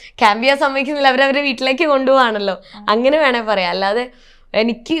 കാരണം ക്യാമ്പ് ചെയ്യാൻ സമ്മതിക്കുന്നില്ല, അവരവരുടെ വീട്ടിലേക്ക് കൊണ്ടുപോകാണല്ലോ, അങ്ങനെ വേണേൽ പറയാം. അല്ലാതെ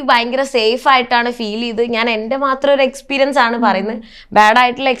എനിക്ക് ഭയങ്കര സേഫ് ആയിട്ടാണ് ഫീൽ ചെയ്ത്. ഞാൻ എൻ്റെ മാത്രം ഒരു എക്സ്പീരിയൻസ് ആണ് പറയുന്നത്.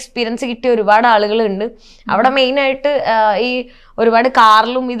 ബാഡായിട്ടുള്ള എക്സ്പീരിയൻസ് കിട്ടിയ ഒരുപാട് ആളുകളുണ്ട് അവിടെ. മെയിനായിട്ട് ഈ ഒരുപാട്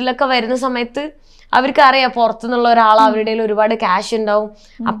കാറിലും ഇതിലൊക്കെ വരുന്ന സമയത്ത് അവർക്ക് അറിയാം പുറത്തുനിന്നുള്ള ഒരാൾ അവരുടെ ഒരുപാട് ക്യാഷ് ഉണ്ടാവും.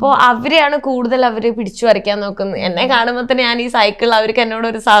 അപ്പോൾ അവരെയാണ് കൂടുതൽ അവര് പിടിച്ചു വരയ്ക്കാൻ നോക്കുന്നത്. എന്നെ കാണുമ്പോൾ തന്നെ ഞാൻ ഈ സൈക്കിൾ, അവർക്ക് എന്നോട്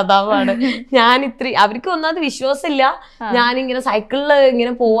ഒരു സഹതാപമാണ്. അവർക്ക് ഒന്നാമത് വിശ്വാസമില്ല ഞാനിങ്ങനെ സൈക്കിളിൽ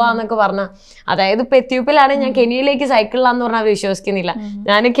ഇങ്ങനെ പോവാന്നൊക്കെ പറഞ്ഞ. അതായത് ഇപ്പൊ എത്യോപ്യയിലാണെങ്കിൽ ഞാൻ കെനിയയിലേക്ക് സൈക്കിളിലാന്ന് പറഞ്ഞാൽ അവർ വിശ്വസിക്കുന്നില്ല.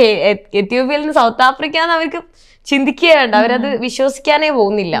 ഞാൻ എത്യോപ്യയിൽ നിന്ന് സൗത്ത് ആഫ്രിക്ക എന്ന് അവർക്ക് ചിന്തിക്കുകയേ വേണ്ട, അവരത് വിശ്വസിക്കാനേ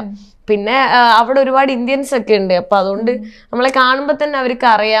പോകുന്നില്ല. പിന്നെ അവിടെ ഒരുപാട് ഇന്ത്യൻസ് ഒക്കെ ഉണ്ട്. അപ്പൊ അതുകൊണ്ട് നമ്മളെ കാണുമ്പോ തന്നെ അവർക്ക്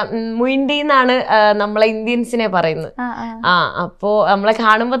അറിയാം. മുയിൻഡി എന്നാണ് നമ്മളെ ഇന്ത്യൻസിനെ പറയുന്നത്. അപ്പോ നമ്മളെ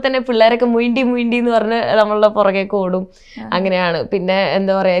കാണുമ്പോ തന്നെ പിള്ളേരൊക്കെ മുയിൻഡി എന്ന് പറഞ്ഞ് നമ്മളുടെ പുറകേക്ക് ഓടും. അങ്ങനെയാണ്. പിന്നെ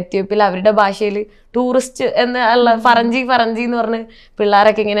എന്താ പറയാ, എത്യോപ്യയിൽ അവരുടെ ഭാഷയിൽ ടൂറിസ്റ്റ് എന്നുള്ള ഫറഞ്ചി എന്ന് പറഞ്ഞ്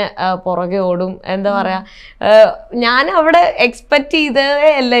പിള്ളേരൊക്കെ ഇങ്ങനെ പുറകെ ഓടും. എന്താ പറയാ, ഞാൻ അവിടെ എക്സ്പെക്ട് ചെയ്തേ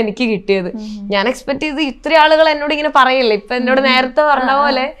അല്ല എനിക്ക് കിട്ടിയത്. ഞാൻ എക്സ്പെക്ട് ചെയ്ത് ഇത്ര ആളുകൾ എന്നോട് ഇങ്ങനെ പറയില്ലേ, ഇപ്പൊ എന്നോട് നേരത്തെ പറഞ്ഞ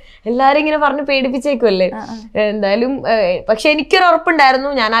പോലെ എല്ലാരും ഇങ്ങനെ പറഞ്ഞ് പേടിപ്പിച്ചേക്കുമല്ലേ. എന്തായാലും പക്ഷെ എനിക്കൊരു ഉറപ്പുണ്ടായിരുന്നു.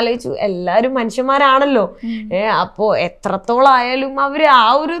 ഞാൻ ആലോചിച്ചു എല്ലാരും മനുഷ്യന്മാരാണല്ലോ, അപ്പോ എത്രത്തോളം ആയാലും അവര് ആ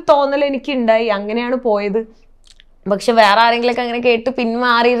ഒരു തോന്നൽ എനിക്ക് ഉണ്ടായി. അങ്ങനെയാണ് പോയത്. പക്ഷെ വേറെ ആരെങ്കിലൊക്കെ അങ്ങനെ കേട്ട്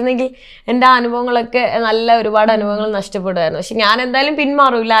പിന്മാറിയിരുന്നെങ്കിൽ എൻ്റെ അനുഭവങ്ങളൊക്കെ ഒരുപാട് അനുഭവങ്ങൾ നഷ്ടപ്പെടുമായിരുന്നു. പക്ഷെ ഞാൻ എന്തായാലും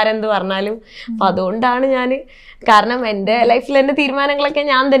പിന്മാറൂല ആരെന്ത് പറഞ്ഞാലും. അപ്പൊ അതുകൊണ്ടാണ് ഞാൻ, കാരണം എൻ്റെ ലൈഫിൽ എൻ്റെ തീരുമാനങ്ങളൊക്കെ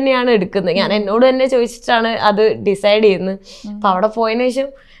ഞാൻ തന്നെയാണ് എടുക്കുന്നത്. ഞാൻ എന്നോട് തന്നെ ചോദിച്ചിട്ടാണ് അത് ഡിസൈഡ് ചെയ്യുന്നത്. അപ്പൊ അവിടെ പോയതിനു ശേഷം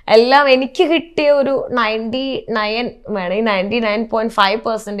എല്ലാം എനിക്ക് കിട്ടിയ ഒരു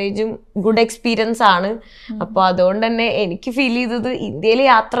 99.5% ഗുഡ് എക്സ്പീരിയൻസ് ആണ്. അപ്പോൾ അതുകൊണ്ട് തന്നെ എനിക്ക് ഫീൽ ചെയ്തത് ഇന്ത്യയിൽ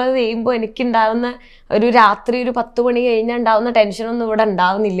യാത്ര ചെയ്യുമ്പോൾ എനിക്കുണ്ടാവുന്ന ഒരു രാത്രി ഒരു 10 മണി കഴിഞ്ഞാൽ ഉണ്ടാവുന്ന ടെൻഷനൊന്നും ഇവിടെ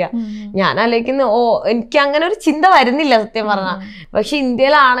ഉണ്ടാവുന്നില്ല. ഞാൻ ആലോചിക്കുന്ന എനിക്ക് അങ്ങനെ ഒരു ചിന്ത വരുന്നില്ല സത്യം പറഞ്ഞാൽ. പക്ഷെ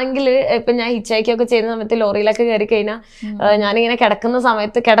ഇന്ത്യയിലാണെങ്കിൽ ഇപ്പൊ ഞാൻ ഹിച്ചാക്കിയൊക്കെ ചെയ്യുന്ന സമയത്ത് ലോറിയിലൊക്കെ കയറി കഴിഞ്ഞാൽ ഞാനിങ്ങനെ കിടക്കുന്ന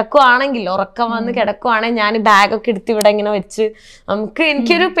സമയത്ത് കിടക്കുവാണെങ്കിൽ, ഉറക്കം വന്ന് കിടക്കുവാണെങ്കിൽ ഞാൻ ബാഗൊക്കെ എടുത്ത് ഇവിടെ ഇങ്ങനെ വെച്ച്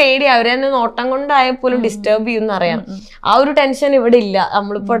എനിക്കൊരു പേടി, അവരെ തന്നെ നോട്ടം കൊണ്ടായാൽ പോലും ഡിസ്റ്റർബ് ചെയ്യുമെന്ന് അറിയാം. ആ ഒരു ടെൻഷൻ ഇവിടെ ഇല്ല.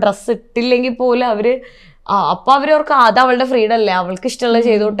 നമ്മളിപ്പോ ഡ്രസ്സ് ഇട്ടില്ലെങ്കിൽ പോലും അപ്പൊ അവരവർക്ക് അത് അവളുടെ ഫ്രീഡം അല്ലേ, അവൾക്ക് ഇഷ്ടമുള്ള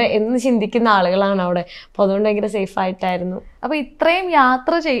ചെയ്തോട്ടെ എന്ന് ചിന്തിക്കുന്ന ആളുകളാണ് അവിടെ. അപ്പൊ അതുകൊണ്ട് ഭയങ്കര സേഫ് ആയിട്ടായിരുന്നു. അപ്പൊ ഇത്രയും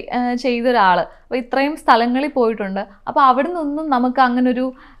യാത്ര ചെയ്ത ഒരാള്, അപ്പൊ ഇത്രയും സ്ഥലങ്ങളിൽ പോയിട്ടുണ്ട്. അപ്പൊ അവിടെ നിന്നൊന്നും നമുക്ക് അങ്ങനെ ഒരു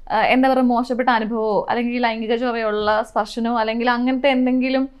എന്താ പറയുക മോശപ്പെട്ട അനുഭവമോ അല്ലെങ്കിൽ ലൈംഗിക ചൊവ്വയുള്ള സ്പർശനമോ അല്ലെങ്കിൽ അങ്ങനത്തെ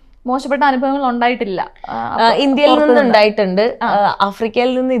എന്തെങ്കിലും മോശപ്പെട്ട അനുഭവങ്ങൾ ഉണ്ടായിട്ടില്ല? ഇന്ത്യയിൽ നിന്ന് ഉണ്ടായിട്ടുണ്ട്,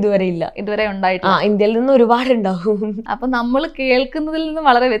 ആഫ്രിക്കയിൽ നിന്ന് ഇതുവരെ ഉണ്ടായിട്ടില്ല. ഇന്ത്യയിൽ നിന്ന് ഒരുപാടുണ്ടാവും. അപ്പൊ നമ്മൾ കേൾക്കുന്നതിൽ നിന്ന്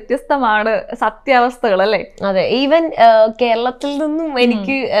വളരെ വ്യത്യസ്തമാണ് സത്യാവസ്ഥകൾ അല്ലേ? അതെ, ഈവൻ കേരളത്തിൽ നിന്നും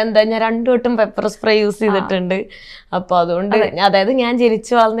എനിക്ക് ഞാൻ 2 വട്ടം പെപ്പർ സ്പ്രേ യൂസ് ചെയ്തിട്ടുണ്ട്. അപ്പൊ അതുകൊണ്ട് അതായത് ഞാൻ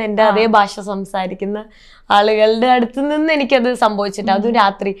ജനിച്ചു വളർന്ന എൻ്റെ അതേ ഭാഷ സംസാരിക്കുന്ന ആളുകളുടെ അടുത്ത് നിന്ന് എനിക്കത് സംഭവിച്ചിട്ട്, അതും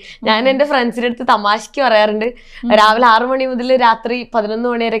രാത്രി. ഞാൻ എൻ്റെ ഫ്രണ്ട്സിന്റെ അടുത്ത് തമാശക്ക് പറയാറുണ്ട്, രാവിലെ 6 മണി മുതൽ രാത്രി 11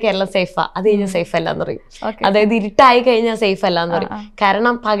 മണി വരെ കേരളം സേഫാ, അത് കഴിഞ്ഞാൽ സേഫ് അല്ല എന്ന് പറയും. അതായത് ഇരുട്ടായി കഴിഞ്ഞാൽ സേഫ് അല്ല എന്ന് പറയും.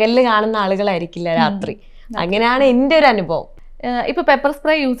 കാരണം പകലില് കാണുന്ന ആളുകളായിരിക്കില്ല രാത്രി. അങ്ങനെയാണ് എൻ്റെ ഒരു അനുഭവം. ഇപ്പൊ പെപ്പർ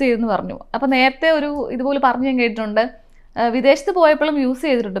സ്പ്രേ യൂസ് ചെയ്തെന്ന് പറഞ്ഞു. അപ്പൊ നേരത്തെ ഇതുപോലെ പറഞ്ഞു ഞാൻ കേട്ടിട്ടുണ്ട്, വിദേശത്ത് പോയപ്പോഴും യൂസ്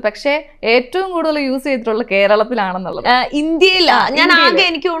ചെയ്തിട്ടുണ്ട്. പക്ഷെ ഏറ്റവും കൂടുതൽ യൂസ് ചെയ്തിട്ടുള്ളത് കേരളത്തിലാണെന്നുള്ളത്. ഇന്ത്യയിലാ ഞാൻ ആകെ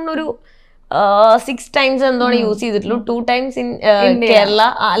എനിക്ക് തോന്നുന്നു 6 times എന്താണ് യൂസ് ചെയ്തിട്ടുള്ളൂ. 2 times ഇൻ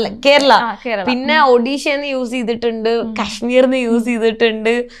കേരള. പിന്നെ ഒഡീഷന്ന് യൂസ് ചെയ്തിട്ടുണ്ട്, കാശ്മീർന്ന് യൂസ്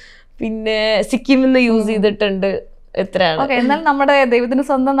ചെയ്തിട്ടുണ്ട്, പിന്നെ സിക്കിമിന്ന് യൂസ് ചെയ്തിട്ടുണ്ട്. എത്രയാണ്? എന്നാൽ നമ്മുടെ ദൈവത്തിന്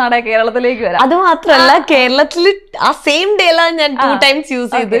സ്വന്തം നാടായ കേരളത്തിലേക്ക് വരാം. അത് മാത്രല്ല, കേരളത്തിൽ ആ സെയിം ഡേയിലാണ് ഞാൻ 2 times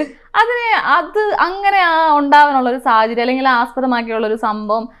യൂസ് ചെയ്ത്. അത് അങ്ങനെ ഉണ്ടാവാനുള്ള ഒരു സാഹചര്യം അല്ലെങ്കിൽ ആസ്പദമാക്കിയുള്ള ഒരു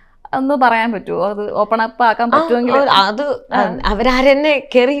സംഭവം ഒന്ന് പറയാൻ പറ്റുമോ? അത് ഓപ്പൺ അപ്പ് ആക്കാൻ പറ്റുമെങ്കിൽ. അത് അവരാരെന്നെ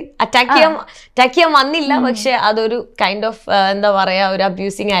കയറി അറ്റാക്ക് ചെയ്യാൻ വന്നില്ല. പക്ഷെ അതൊരു കൈൻഡ് ഓഫ് എന്താ പറയാ, ഒരു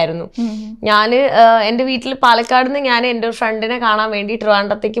അബ്യൂസിങ് ആയിരുന്നു. ഞാന് എന്റെ വീട്ടിൽ പാലക്കാട് നിന്ന് ഞാൻ എൻ്റെ ഒരു ഫ്രണ്ടിനെ കാണാൻ വേണ്ടി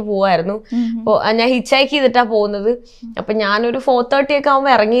ട്രിവാൻഡ്രത്തേക്ക് പോവായിരുന്നു. അപ്പോൾ ഞാൻ ഹിച്ചാക്ക് ചെയ്തിട്ടാ പോകുന്നത്. അപ്പൊ ഞാനൊരു 4:30 ഒക്കെ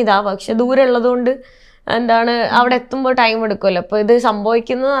ആകുമ്പോൾ ഇറങ്ങിയതാ. പക്ഷെ ദൂരം ഉള്ളതുകൊണ്ട് അവിടെ എത്തുമ്പോൾ ടൈം എടുക്കുമല്ലോ. അപ്പൊ ഇത്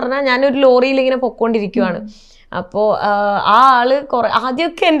സംഭവിക്കുന്നത് പറഞ്ഞാൽ ഞാനൊരു ലോറിയിൽ ഇങ്ങനെ പൊക്കോണ്ടിരിക്കുവാണ്. അപ്പോൾ ആ ആള്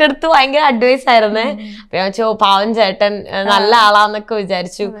ആദ്യമൊക്കെ എൻ്റെ അടുത്ത് ഭയങ്കര അഡ്വൈസ് ആയിരുന്നേ. അപ്പൊ ഞാൻ പാവം ചേട്ടൻ നല്ല ആളാന്നൊക്കെ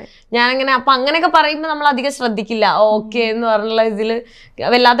വിചാരിച്ചു ഞാനങ്ങനെ. അപ്പൊ അങ്ങനെയൊക്കെ പറയുമ്പോൾ നമ്മൾ അധികം ശ്രദ്ധിക്കില്ല, ഓക്കെ എന്ന് പറഞ്ഞുള്ള ഇതില്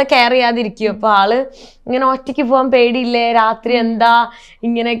വല്ലാതെ കെയർ ചെയ്യാതിരിക്കും. അപ്പൊ ആള് ഇങ്ങനെ ഒറ്റയ്ക്ക് പോകാൻ പേടിയില്ലേ, രാത്രി എന്താ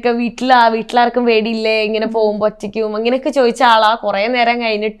ഇങ്ങനെയൊക്കെ, വീട്ടിലാർക്കും പേടിയില്ലേ ഇങ്ങനെ പോകുമ്പോ ഒറ്റയ്ക്കും, അങ്ങനെയൊക്കെ ചോദിച്ച ആളാ. കുറെ നേരം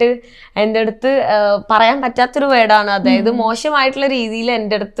കഴിഞ്ഞിട്ട് എൻ്റെ അടുത്ത് പറയാൻ പറ്റാത്തൊരു വേർഡാണ്, അതായത് മോശമായിട്ടുള്ള രീതിയിൽ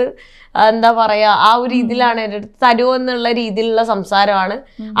എൻ്റെ അടുത്ത് എന്താ പറയാ, ആ ഒരു രീതിയിലാണ് എൻ്റെ അടുത്ത് തരുമോ എന്നുള്ള രീതിയിലുള്ള സംസാരമാണ്.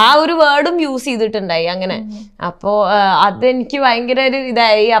 ആ ഒരു വേർഡും യൂസ് ചെയ്തിട്ടുണ്ടായി അങ്ങനെ. അപ്പോ അതെനിക്ക് ഭയങ്കര ഒരു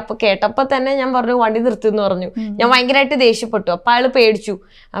ഇതായി. അപ്പൊ കേട്ടപ്പോ തന്നെ ഞാൻ പറഞ്ഞു വണ്ടി നിർത്തുമെന്ന് പറഞ്ഞു. ഞാൻ ഭയങ്കരമായിട്ട് ദേഷ്യപ്പെട്ടു. അപ്പൊ ആള് പേടിച്ചു.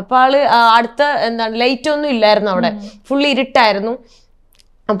 അപ്പൊ ആള് അടുത്ത ലൈറ്റ് ഒന്നും ഇല്ലായിരുന്നു, അവിടെ ഫുൾ ഇരുട്ടായിരുന്നു.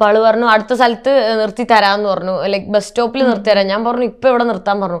 അപ്പൊ ആള് പറഞ്ഞു അടുത്ത സ്ഥലത്ത് നിർത്തി തരാന്ന് പറഞ്ഞു, ലൈക്ക് ബസ് സ്റ്റോപ്പിൽ നിർത്തി തരാം. ഞാൻ പറഞ്ഞു ഇപ്പൊ ഇവിടെ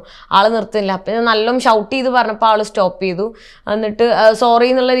നിർത്താൻ പറഞ്ഞു. ആള് നിർത്തില്ല. അപ്പൊ ഞാൻ നല്ലോണം ഷൗട്ട് ചെയ്ത് പറഞ്ഞപ്പോ ആള് സ്റ്റോപ്പ് ചെയ്തു. എന്നിട്ട് സോറി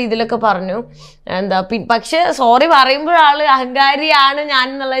എന്നുള്ള രീതിയിലൊക്കെ പറഞ്ഞു. പക്ഷെ സോറി പറയുമ്പോൾ ആള് അഹങ്കാരിയാണ് ഞാൻ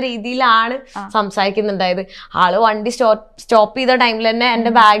എന്നുള്ള രീതിയിലാണ് സംസാരിക്കുന്നുണ്ടായത്. ആള് വണ്ടി സ്റ്റോപ്പ് ചെയ്ത ടൈമിൽ തന്നെ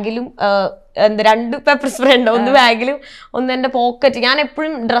എൻ്റെ ബാഗിലും 2 പെപ്പർ സ്പ്രേ ഉണ്ട്, ഒന്ന് ബാഗിലും ഒന്ന് എൻ്റെ പോക്കറ്റ്. ഞാൻ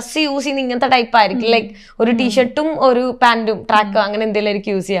എപ്പോഴും ഡ്രസ്സ് യൂസ് ചെയ്യുന്ന ഇങ്ങനത്തെ ടൈപ്പ് ആയിരിക്കും, ലൈക്ക് ഒരു ടീഷർട്ടും ഒരു പാൻറ്റും ട്രാക്കോ അങ്ങനെ എന്തെങ്കിലും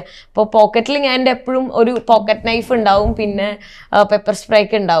ആയിരിക്കും യൂസ് ചെയ്യുക. അപ്പോൾ പോക്കറ്റിൽ ഞാൻ എൻ്റെ എപ്പോഴും ഒരു പോക്കറ്റ് നൈഫ് ഉണ്ടാവും, പിന്നെ പെപ്പർ സ്പ്രേ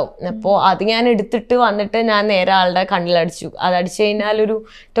ഒക്കെ ഉണ്ടാവും. അപ്പോൾ അത് ഞാൻ എടുത്തിട്ട് വന്നിട്ട് ഞാൻ നേരെ ആളുടെ കണ്ണിലടിച്ചു. അതടിച്ചു കഴിഞ്ഞാൽ ഒരു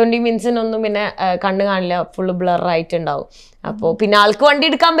 20 മിനിറ്റ്സിനൊന്നും പിന്നെ കണ്ണ് കാണില്ല, ഫുള്ള് ബ്ലറായിട്ടുണ്ടാവും. അപ്പോൾ പിന്നെ ആൾക്ക് വണ്ടി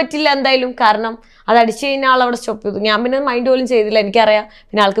എടുക്കാൻ പറ്റില്ല എന്തായാലും, കാരണം അത് അടിച്ചു കഴിഞ്ഞാൽ ആൾ അവിടെ സ്റ്റോപ്പ് ചെയ്തു. ഞാൻ പിന്നെ മൈൻഡ് പോലും ചെയ്തില്ല, എനിക്കറിയാം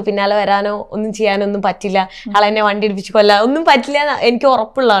പിന്നെ ആൾക്ക് പിന്നാലെ വരാനോ ഒന്നും ചെയ്യാനോ ഒന്നും പറ്റില്ല. ആളെന്നെ വണ്ടി ഇടിപ്പിച്ച് കൊല്ലാൻ ഒന്നും പറ്റില്ല, എനിക്ക്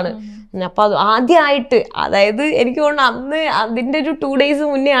ഉറപ്പുള്ളതാണ്. അപ്പോൾ അത് ആദ്യമായിട്ട്, അതായത് എനിക്ക് തോന്നുന്നു അന്ന് അതിൻ്റെ ഒരു 2 days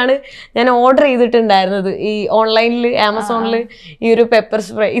മുന്നേ ആണ് ഞാൻ ഓർഡർ ചെയ്തിട്ടുണ്ടായിരുന്നത് ഈ ഓൺലൈനിൽ, ആമസോണിൽ ഈ ഒരു പെപ്പർ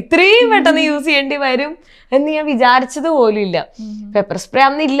സ്പ്രേ. ഇത്രയും പെട്ടെന്ന് യൂസ് ചെയ്യേണ്ടി വരും എന്ന് ഞാൻ വിചാരിച്ചത് പോലും ഇല്ല. പെപ്പർ സ്പ്രേ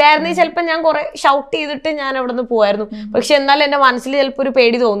അന്ന് ഇല്ലായിരുന്നെങ്കിൽ ചിലപ്പോൾ ഞാൻ കുറെ ഷൗട്ട് ചെയ്തിട്ട് ഞാൻ അവിടെ നിന്ന് പോവായിരുന്നു. പക്ഷെ എന്നാലും എൻ്റെ മനസ്സിൽ ചിലപ്പോൾ ഒരു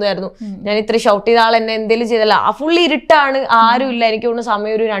പേടി തോന്നുമായിരുന്നു, ഞാൻ ഇത്ര ഷൗട്ട് ചെയ്ത ആൾ എന്നെ എന്തെങ്കിലും ചെയ്തല്ല. ഫുൾ ഇരുട്ടാണ്, ആരും ഇല്ല. എനിക്ക് തോന്നുന്നു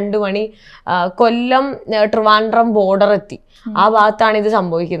സമയം ഒരു 2 മണി. കൊല്ലം ട്രിവാൻഡ്രം ബോർഡർ എത്തി, ആ ഭാഗത്താണ് ഇത്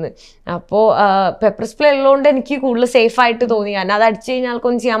സംഭവിക്കുന്നത്. അപ്പോൾ പെപ്പർ സ്പ്രേ ഉള്ളതുകൊണ്ട് എനിക്ക് കൂടുതൽ സേഫ് ആയിട്ട് തോന്നി. കാരണം അത് അടിച്ചു കഴിഞ്ഞാൽ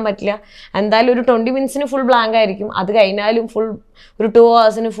ആൾക്കൊന്നും ചെയ്യാൻ പറ്റില്ല. എന്തായാലും ഒരു 20 minutes ഫുൾ ബ്ലാങ്ക് ആയിരിക്കും, അത് കഴിഞ്ഞാലും ഫുൾ ഒരു 2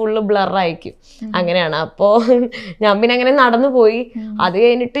 hours ഫുള്ള് ബ്ലറായിരിക്കും. അങ്ങനെയാണ്. അപ്പോൾ ഞാൻ പിന്നെ അങ്ങനെ നടന്നു പോയി. അത്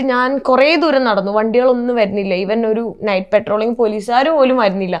കഴിഞ്ഞിട്ട് ഞാൻ കുറേ ദൂരം നടന്നു, വണ്ടികളൊന്നും വരുന്നില്ല. ഈവൻ ഒരു നൈറ്റ് പെട്രോളിങ് പോലീസുകാർ പോലും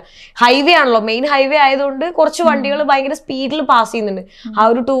വരുന്നില്ല. ഹൈവേ ആണല്ലോ, മെയിൻ ഹൈവേ ആയതുകൊണ്ട് കുറച്ച് വണ്ടികൾ ഭയങ്കര സ്പീഡിൽ പാസ് ചെയ്യുന്നുണ്ട്. ആ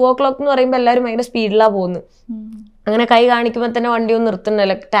ഒരു 2 o'clock എന്ന് പറയുമ്പോൾ എല്ലാവരും ഭയങ്കര സ്പീഡിലാണ് പോകുന്നത്. അങ്ങനെ കൈ കാണിക്കുമ്പോൾ തന്നെ വണ്ടിയൊന്നും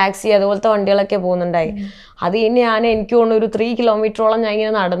നിർത്തുന്നില്ല, ടാക്സി അതുപോലത്തെ വണ്ടികളൊക്കെ പോകുന്നുണ്ടായി. അത് കഴിഞ്ഞ് എനിക്ക് തോന്നുന്നു ഒരു 3 kilometer ഞാൻ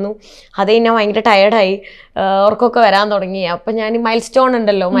ഇങ്ങനെ നടന്നു. അത് കഴിഞ്ഞ് ഞാൻ ഭയങ്കര ടയർഡായി, ഉറക്കമൊക്കെ വരാൻ തുടങ്ങി. അപ്പം ഞാൻ മൈൽ സ്റ്റോൺ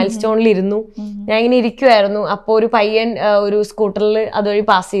ഉണ്ടല്ലോ, മൈൽ സ്റ്റോണിൽ ഇരുന്നു. ഞാൻ ഇങ്ങനെ ഇരിക്കുമായിരുന്നു. അപ്പോൾ ഒരു പയ്യൻ ഒരു സ്കൂട്ടറിൽ അതുവഴി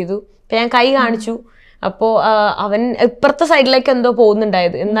പാസ് ചെയ്തു. അപ്പം ഞാൻ കൈ കാണിച്ചു. അപ്പോൾ അവൻ ഇപ്പുറത്തെ സൈഡിലേക്ക് എന്തോ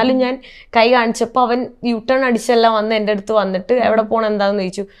പോകുന്നുണ്ടായത്. എന്നാലും ഞാൻ കൈ കാണിച്ചപ്പോൾ അവൻ യൂട്ടേൺ അടിച്ചെല്ലാം വന്ന് എൻ്റെ അടുത്ത് വന്നിട്ട് എവിടെ പോകണം എന്താണെന്ന്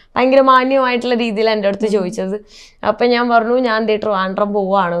ചോദിച്ചു. ഭയങ്കര മാന്യമായിട്ടുള്ള രീതിയിൽ എൻ്റെ അടുത്ത് ചോദിച്ചത്. അപ്പം ഞാൻ പറഞ്ഞു, ഞാൻ ട്രിവാൻഡ്രം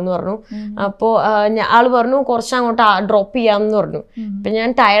പോവുകയാണെന്ന് പറഞ്ഞു. അപ്പോൾ ആൾ പറഞ്ഞു കുറച്ച് അങ്ങോട്ട് ഡ്രോപ്പ് ചെയ്യാമെന്ന് പറഞ്ഞു. അപ്പം ഞാൻ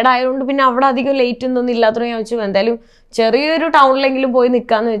ടയർഡ് ആയതുകൊണ്ട് പിന്നെ അവിടെ അധികം ലേറ്റ് ഒന്നും ഇല്ലാത്തതുകൊണ്ട് ഞാൻ വെച്ചു എന്തായാലും ചെറിയൊരു ടൗണിലെങ്കിലും പോയി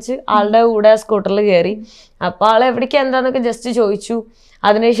നിൽക്കാന്ന് വെച്ച് ആളുടെ കൂടെ സ്കൂട്ടറിൽ കയറി. അപ്പോൾ ആൾ എവിടേക്ക് എന്താന്നൊക്കെ ജസ്റ്റ് ചോദിച്ചു.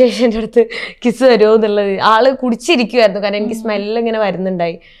 അതിനുശേഷം എൻ്റെ അടുത്ത് കിസ് തരുമോ എന്നുള്ളത്, ആള് കുടിച്ചിരിക്കുമായിരുന്നു, കാരണം എനിക്ക് സ്മെല്ല് ഇങ്ങനെ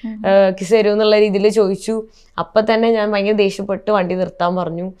വരുന്നുണ്ടായി. കിസ് തരുമോ എന്നുള്ള രീതിയിൽ ചോദിച്ചു. അപ്പം തന്നെ ഞാൻ ഭയങ്കര ദേഷ്യപ്പെട്ട് വണ്ടി നിർത്താൻ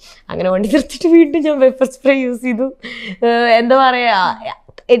പറഞ്ഞു. അങ്ങനെ വണ്ടി നിർത്തിയിട്ട് വീണ്ടും ഞാൻ പെപ്പർ സ്പ്രേ യൂസ് ചെയ്തു. എന്താ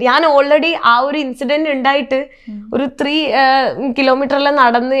പറയുക, ഞാൻ ഓൾറെഡി ആ ഒരു ഇൻസിഡൻറ്റ് ഉണ്ടായിട്ട് ഒരു 3 kilometer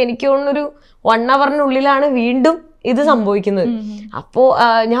നടന്ന് എനിക്ക് തോന്നുന്നൊരു 1 hour വീണ്ടും ഇത് സംഭവിക്കുന്നത്. അപ്പോൾ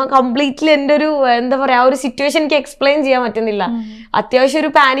ഞാൻ കംപ്ലീറ്റ്ലി എൻ്റെ ഒരു എന്താ പറയാ, ആ ഒരു സിറ്റുവേഷൻ എനിക്ക് എക്സ്പ്ലെയിൻ ചെയ്യാൻ പറ്റുന്നില്ല. അത്യാവശ്യം ഒരു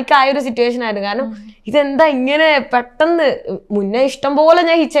പാനിക് ആയ ഒരു സിറ്റുവേഷൻ ആയിരുന്നു. കാരണം ഇതെന്താ ഇങ്ങനെ പെട്ടെന്ന്, മുന്നേ ഇഷ്ടം പോലെ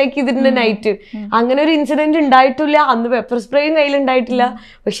ഞാൻ ഹിച്ച് ചെയ്തിട്ടുണ്ട് നൈറ്റ്, അങ്ങനെ ഒരു ഇൻസിഡന്റ് ഉണ്ടായിട്ടില്ല. അന്ന് പെപ്പർ സ്പ്രേയും കയ്യിലുണ്ടായിട്ടില്ല.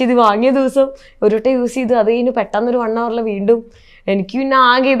 പക്ഷെ ഇത് വാങ്ങിയ ദിവസം ഒരു വട്ടം യൂസ് ചെയ്തു, അത് കഴിഞ്ഞ് പെട്ടെന്നൊരു 1 hour വീണ്ടും എനിക്ക് പിന്നെ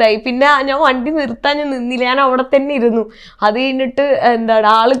ആകെ ഇതായി. പിന്നെ ഞാൻ വണ്ടി നിർത്താൻ ഞാൻ നിന്നില്ല, ഞാൻ അവിടെ തന്നെ ഇരുന്നു. അത് കഴിഞ്ഞിട്ട് എന്താണ്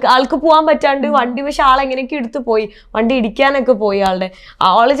ആൾക്ക് പോകാൻ പറ്റാണ്ട് വണ്ടി, പക്ഷെ ആളെങ്ങനെയൊക്കെ എടുത്ത് പോയി, വണ്ടി ഇടിക്കാനൊക്കെ പോയി ആളുടെ.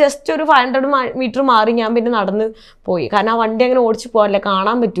 ആള് ജസ്റ്റ് ഒരു 500 meter മാറി ഞാൻ പിന്നെ നടന്ന് പോയി. കാരണം ആ വണ്ടി അങ്ങനെ ഓടിച്ച് പോകാനില്ല,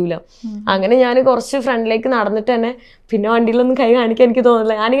 കാണാൻ പറ്റൂല. അങ്ങനെ ഞാൻ കുറച്ച് ഫ്രണ്ടിലേക്ക് നടന്നിട്ട് തന്നെ പിന്നെ വണ്ടിയിലൊന്നും കൈ കാണിക്കാൻ എനിക്ക്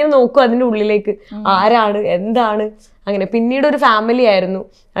തോന്നില്ല. ഞാനിങ്ങനെ നോക്കും അതിൻ്റെ ഉള്ളിലേക്ക്, ആരാണ് എന്താണ്. അങ്ങനെ പിന്നീട് ഒരു ഫാമിലി ആയിരുന്നു,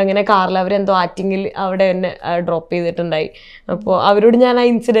 അങ്ങനെ കാറിൽ അവരെന്തോ ആറ്റിങ്ങിൽ അവിടെ എന്നെ ഡ്രോപ്പ് ചെയ്തിട്ടുണ്ടായി. അപ്പോൾ അവരോട് ഞാൻ ആ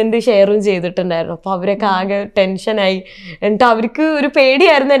ഇൻസിഡൻറ്റ് ഷെയറും ചെയ്തിട്ടുണ്ടായിരുന്നു. അപ്പോൾ അവരൊക്കെ ആകെ ടെൻഷനായി. എന്നിട്ട് അവർക്ക് ഒരു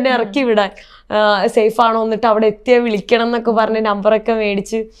പേടിയായിരുന്നു എന്നെ ഇറക്കി വിടാൻ, സേഫ് ആണോ, എന്നിട്ട് അവിടെ എത്തിയാൽ വിളിക്കണം എന്നൊക്കെ പറഞ്ഞ് നമ്പറൊക്കെ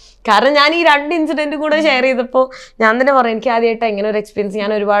മേടിച്ച്. കാരണം ഞാൻ ഈ 2 ഇൻസിഡൻറ്റും കൂടെ ഷെയർ ചെയ്തപ്പോൾ ഞാൻ തന്നെ പറഞ്ഞു, എനിക്ക് ആദ്യമായിട്ടാണ് ഇങ്ങനെ ഒരു എക്സ്പീരിയൻസ്.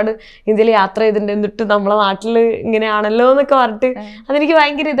 ഞാൻ ഒരുപാട് ഇന്ത്യയിൽ യാത്ര ചെയ്തിട്ടുണ്ട്, എന്നിട്ട് നമ്മളെ നാട്ടിൽ ഇങ്ങനെയാണല്ലോ എന്നൊക്കെ പറഞ്ഞിട്ട് അതെനിക്ക്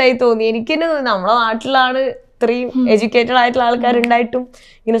ഭയങ്കര ഇതായി തോന്നി. എനിക്കെന്നെ നമ്മളെ നാട്ടിലാണ് ഇത്രയും എഡ്യൂക്കേറ്റഡ് ആയിട്ടുള്ള ആൾക്കാരുണ്ടായിട്ടും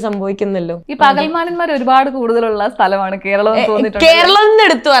ഇങ്ങനെ സംഭവിക്കുന്നല്ലോ. ഈ പകൽമാനന്മാർ ഒരുപാട് കൂടുതലുള്ള സ്ഥലമാണ് കേരളം. കേരളം എന്ന്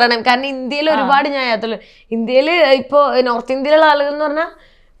എടുത്തു പറയണം, കാരണം ഇന്ത്യയിൽ ഒരുപാട് ഞാൻ യാത്ര, ഇന്ത്യയിൽ ഇപ്പോൾ നോർത്ത് ഇന്ത്യയിലുള്ള ആളുകൾ എന്ന് പറഞ്ഞാൽ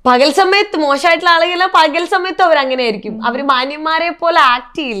പകൽ സമയത്ത് മോശമായിട്ടുള്ള ആളുകളെ പകൽ സമയത്ത് അവരങ്ങനെ ആയിരിക്കും, അവര് മാന്യന്മാരെ പോലെ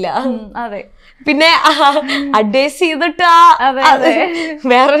ആക്ട് ചെയ്യില്ല. അതെ, പിന്നെ അഡ്വൈസ് ചെയ്തിട്ട്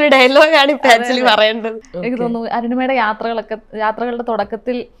വേറൊരു ഡയലോഗാണ് ഇപ്പൊ ആക്ച്വലി പറയേണ്ടത്. എനിക്ക് തോന്നുന്നു അരുണിമയുടെ യാത്രകളുടെ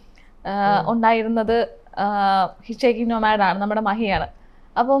തുടക്കത്തിൽ ഉണ്ടായിരുന്നത് ഹിച്ച്ഹൈക്കിംഗ് നോമാഡ് ആണ്, നമ്മുടെ മഹിയാണ്.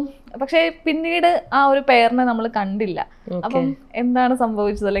 അപ്പം പക്ഷേ പിന്നീട് ആ ഒരു പെയറിനെ നമ്മൾ കണ്ടില്ല. അപ്പം എന്താണ്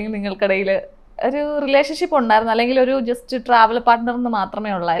സംഭവിച്ചത്? അല്ലെങ്കിൽ നിങ്ങൾക്കിടയിൽ ഒരു റിലേഷൻഷിപ്പ് ഉണ്ടായിരുന്നു, അല്ലെങ്കിൽ ഒരു ജസ്റ്റ് ട്രാവൽ പാർട്ട്ണർ എന്ന്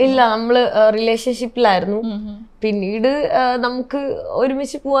മാത്രമേ ഉള്ളായിരുന്നു? ഇല്ല, നമ്മള് റിലേഷൻഷിപ്പിലായിരുന്നു. പിന്നീട് നമുക്ക്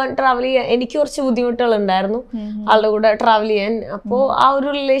ഒരുമിച്ച് പോകാൻ ട്രാവൽ ചെയ്യാൻ എനിക്ക് കുറച്ച് ബുദ്ധിമുട്ടുകൾ ഉണ്ടായിരുന്നു ആളുടെ കൂടെ ട്രാവൽ ചെയ്യാൻ. അപ്പോൾ ആ ഒരു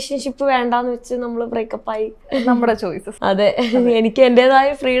റിലേഷൻഷിപ്പ് വേണ്ടാന്ന് വെച്ച് നമ്മൾ ബ്രേക്കപ്പ് ആയി. നമ്മുടെ ചോയ്സസ്. അതെ, എനിക്ക് എൻ്റെതായ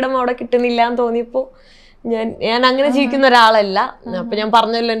ഫ്രീഡം അവിടെ കിട്ടുന്നില്ല എന്ന് തോന്നിയപ്പോൾ ഞാൻ അങ്ങനെ ജീവിക്കുന്ന ഒരാളല്ല. അപ്പൊ ഞാൻ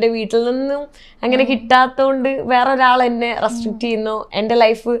പറഞ്ഞല്ലോ, എൻ്റെ വീട്ടിൽ നിന്നും അങ്ങനെ കിട്ടാത്തതുകൊണ്ട് വേറെ ഒരാൾ എന്നെ റെസ്ട്രിക്റ്റ് ചെയ്യുന്നു. എൻ്റെ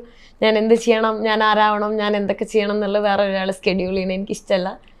ലൈഫ് ഞാൻ എന്ത് ചെയ്യണം, ഞാൻ ആരാവണം, ഞാൻ എന്തൊക്കെ ചെയ്യണം എന്നുള്ളത് വേറെ ഒരാൾ സ്കെഡ്യൂൾ ചെയ്യണം എനിക്ക് ഇഷ്ടമല്ല.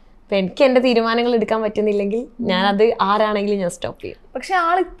 അപ്പം എനിക്ക് എൻ്റെ തീരുമാനങ്ങൾ എടുക്കാൻ പറ്റുന്നില്ലെങ്കിൽ ഞാനത് ആരാണെങ്കിലും ഞാൻ സ്റ്റോപ്പ് ചെയ്യും. പക്ഷെ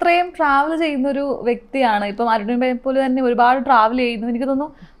ആൾ ഇത്രയും ട്രാവൽ ചെയ്യുന്ന ഒരു വ്യക്തിയാണ്. ഇപ്പം അരുണിമയെ പോലെ തന്നെ ഒരുപാട് ട്രാവൽ ചെയ്യുന്നു. എനിക്ക്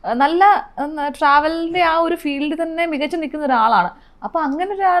തോന്നുന്നു നല്ല ട്രാവലിൻ്റെ ആ ഒരു ഫീൽഡിൽ തന്നെ മികച്ചു നിൽക്കുന്ന ഒരാളാണ്. അപ്പൊ അങ്ങനെ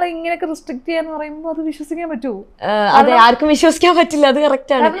ഒരാളെ ഇങ്ങനെയൊക്കെ റിസ്ട്രിക്ട് ചെയ്യാന്ന് പറയുമ്പോൾ അത് വിശ്വസിക്കാൻ പറ്റുമോ? അതെ, ആർക്കും വിശ്വസിക്കാൻ പറ്റില്ല, അത്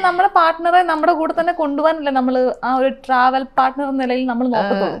കറക്റ്റ് ആണ്. കാരണം നമ്മുടെ പാർട്ട്ണറെ നമ്മുടെ കൂടെ തന്നെ കൊണ്ടുപോകാനല്ലേ നമ്മൾ ആ ഒരു ട്രാവൽ പാർട്ട്ണർ എന്ന നിലയിൽ നമ്മൾ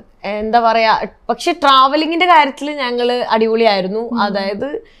നോക്കത്തുള്ളൂ. എന്താ പറയാ, പക്ഷെ ട്രാവലിങ്ങിന്റെ കാര്യത്തിൽ ഞങ്ങള് അടിപൊളിയായിരുന്നു. അതായത്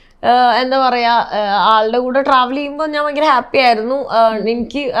എന്താ പറയാ, ആളുടെ കൂടെ ട്രാവൽ ചെയ്യുമ്പോൾ ഞാൻ ഭയങ്കര ഹാപ്പി ആയിരുന്നു.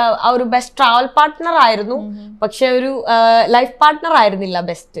 എനിക്ക് ആ ഒരു ബെസ്റ്റ് ട്രാവൽ പാർട്ട്ണർ ആയിരുന്നു, പക്ഷെ ഒരു ലൈഫ് പാർട്ട്ണർ ആയിരുന്നില്ല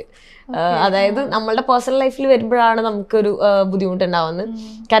ബെസ്റ്റ്. അതായത് നമ്മളുടെ പേഴ്സണൽ ലൈഫിൽ വരുമ്പോഴാണ് നമുക്കൊരു ബുദ്ധിമുട്ടുണ്ടാവുന്നത്.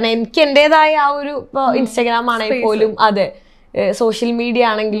 കാരണം എനിക്ക് എന്റേതായ ആ ഒരു ഇപ്പൊ ഇൻസ്റ്റാഗ്രാം ആണെങ്കിൽ പോലും, അതെ, സോഷ്യൽ മീഡിയ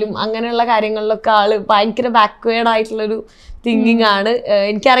ആണെങ്കിലും അങ്ങനെയുള്ള കാര്യങ്ങളിലൊക്കെ ആള് ഭയങ്കര ബാക്ക്വേർഡ് ആയിട്ടുള്ളൊരു തിങ്കിങ് ആണ്.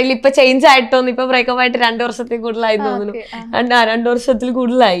 എനിക്കറിയില്ല ഇപ്പൊ ചേഞ്ച് ആയിട്ടോന്ന്, ഇപ്പൊ ബ്രേക്കപ്പ് ആയിട്ട് 2 വർഷത്തിൽ കൂടുതലായി തോന്നുന്നു. 2 വർഷത്തിൽ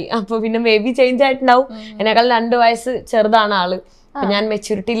കൂടുതലായി. അപ്പൊ പിന്നെ മേ ബി ചേഞ്ച് ആയിട്ടുണ്ടാവും. എന്നെക്കാൾ 2 വയസ്സ് ചെറുതാണ് ആള്. അപ്പൊ ഞാൻ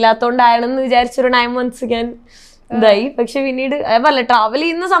മെച്യൂരിറ്റി ഇല്ലാത്തോണ്ടാണെന്ന് വിചാരിച്ചൊരു 9 months ഞാൻ ഇതായി. പക്ഷെ പിന്നീട് അതല്ല, ട്രാവൽ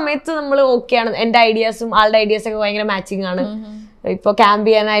ചെയ്യുന്ന സമയത്ത് നമ്മൾ ഓക്കെയാണ്. എന്റെ ഐഡിയാസും ആളുടെ ഐഡിയാസ് ഒക്കെ ഭയങ്കര മാച്ചിങ് ആണ്. ഇപ്പൊ ക്യാമ്പ്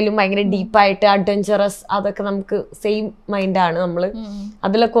ചെയ്യാനായാലും ഭയങ്കര ഡീപ്പായിട്ട് അഡ്വഞ്ചറസ്, അതൊക്കെ നമുക്ക് സെയിം മൈൻഡാണ് നമ്മള്,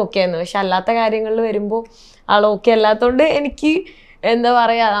 അതിലൊക്കെ ഓക്കെ ആയിരുന്നു. പക്ഷെ അല്ലാത്ത കാര്യങ്ങളിൽ വരുമ്പോ ആൾ ഓക്കെ അല്ലാത്തോണ്ട് എനിക്ക് എന്താ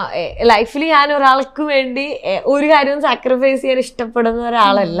പറയാ, ലൈഫിൽ ഞാൻ ഒരാൾക്ക് വേണ്ടി ഒരു കാര്യവും സാക്രിഫൈസ് ചെയ്യാൻ ഇഷ്ടപ്പെടുന്ന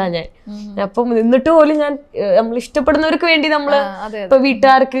ഒരാളല്ല ഞാൻ. അപ്പം എന്നിട്ട് പോലും ഞാൻ നമ്മൾ ഇഷ്ടപ്പെടുന്നവർക്ക് വേണ്ടി നമ്മള് ഇപ്പൊ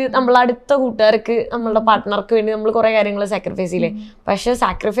വീട്ടുകാർക്ക്, നമ്മളെ അടുത്ത കൂട്ടുകാർക്ക്, നമ്മളുടെ പാർട്ട്ണർക്ക് വേണ്ടി നമ്മൾ കുറെ കാര്യങ്ങൾ സാക്രിഫൈസ് ചെയ്യില്ലേ. പക്ഷെ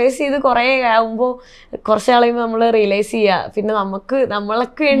സാക്രിഫൈസ് ചെയ്ത് കുറെ ആവുമ്പോ കുറച്ച് കളയുമ്പോൾ നമ്മൾ റിയലൈസ് ചെയ്യുക, പിന്നെ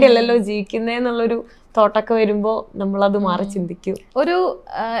നമ്മൾക്ക് വേണ്ടിയല്ലല്ലോ ജീവിക്കുന്നതെന്നുള്ളൊരു തോട്ടൊക്കെ വരുമ്പോ നമ്മളത് മാറി ചിന്തിക്കും. ഒരു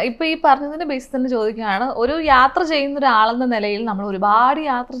ഇപ്പൊ ഈ പറഞ്ഞതിന്റെ ബേസിൽ തന്നെ ചോദിക്കുകയാണ്, ഒരു യാത്ര ചെയ്യുന്ന ഒരാളെന്ന നിലയിൽ നമ്മൾ ഒരുപാട്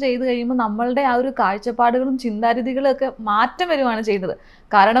യാത്ര ചെയ്ത് കഴിയുമ്പോൾ നമ്മളുടെ ആ ഒരു കാഴ്ചപ്പാടുകളും ചിന്താരീതികളും ഒക്കെ മാറ്റം വരുവാണ് ചെയ്യുന്നത്.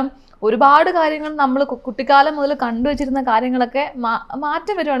 കാരണം ഒരുപാട് കാര്യങ്ങൾ നമ്മൾ കുട്ടിക്കാലം മുതൽ കണ്ടുവച്ചിരുന്ന കാര്യങ്ങളൊക്കെ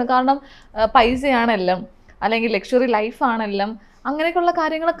മാറ്റം വരുവാണ്. കാരണം പൈസയാണെല്ലാം, അല്ലെങ്കിൽ ലക്ഷറി ലൈഫാണെല്ലാം, അങ്ങനെയൊക്കെയുള്ള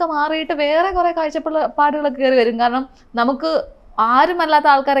കാര്യങ്ങളൊക്കെ മാറിയിട്ട് വേറെ കുറെ കാഴ്ചപ്പാടുകളൊക്കെ കയറി വരും. കാരണം നമുക്ക് ആരുമല്ലാത്ത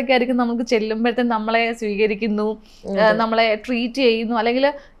ആൾക്കാരൊക്കെ ആയിരിക്കും നമുക്ക് ചെല്ലുമ്പോഴത്തേക്കും നമ്മളെ സ്വീകരിക്കുന്നു, നമ്മളെ ട്രീറ്റ് ചെയ്യുന്നു. അല്ലെങ്കിൽ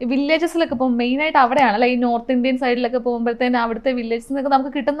വില്ലേജസിലൊക്കെ പോകും, മെയിനായിട്ട് അവിടെയാണ് അല്ലെ, ഈ നോർത്ത് ഇന്ത്യൻ സൈഡിലൊക്കെ പോകുമ്പോഴത്തേനും അവിടുത്തെ വില്ലേജസിൽ നിന്നൊക്കെ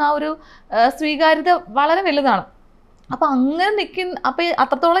നമുക്ക് കിട്ടുന്ന ആ ഒരു സ്വീകാര്യത വളരെ വലുതാണ്. അപ്പൊ അങ്ങനെ അപ്പൊ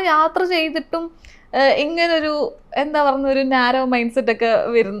അത്രത്തോളം യാത്ര ചെയ്തിട്ടും ഇങ്ങനൊരു എന്താ പറയുന്ന ഒരു നാരോ മൈൻഡ് സെറ്റ് ഒക്കെ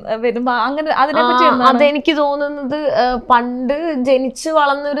വരുമ്പോ അങ്ങനെ അതിനെപ്പറ്റി അതെനിക്ക് തോന്നുന്നത്, പണ്ട് ജനിച്ചു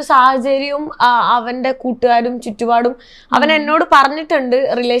വളർന്ന ഒരു സാഹചര്യവും അവന്റെ കൂട്ടുകാരും ചുറ്റുപാടും അവൻ എന്നോട് പറഞ്ഞിട്ടുണ്ട്.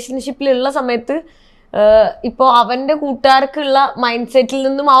 റിലേഷൻഷിപ്പിലുള്ള സമയത്ത് ഇപ്പോ അവന്റെ കൂട്ടുകാർക്കുള്ള മൈൻഡ് സെറ്റിൽ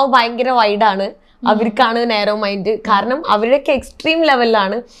നിന്നും അവൻ ഭയങ്കര വൈഡാണ്, അവർക്കാണ് നാരോ മൈൻഡ്. കാരണം അവരുടെയൊക്കെ എക്സ്ട്രീം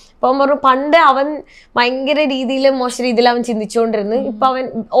ലെവലിലാണ്. അപ്പം പറഞ്ഞു, പണ്ട് അവൻ ഭയങ്കര രീതിയിൽ മോശം രീതിയിൽ അവൻ ചിന്തിച്ചുകൊണ്ടിരുന്നു, ഇപ്പൊ അവൻ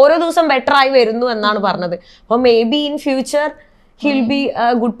ഓരോ ദിവസം ബെറ്റർ ആയി വരുന്നു എന്നാണ് പറഞ്ഞത്. അപ്പൊ may be in future hill B A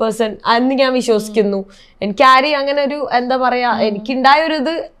good person എന്ന് ഞാൻ വിശ്വസിക്കുന്നു. എനിക്കാരെയും അങ്ങനെ ഒരു എന്താ പറയാ, എനിക്കുണ്ടായ ഒരു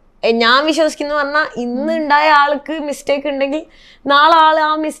ഇത് ഞാൻ വിശ്വസിക്കുന്നു പറഞ്ഞാൽ, ഇന്ന് ഉണ്ടായ ആൾക്ക് മിസ്റ്റേക്ക് ഉണ്ടെങ്കിൽ നാളെ ആള്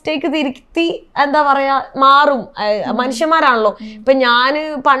ആ മിസ്റ്റേക്ക് തിരുത്തി എന്താ പറയാ മാറും. മനുഷ്യന്മാരാണല്ലോ. ഇപ്പൊ ഞാന്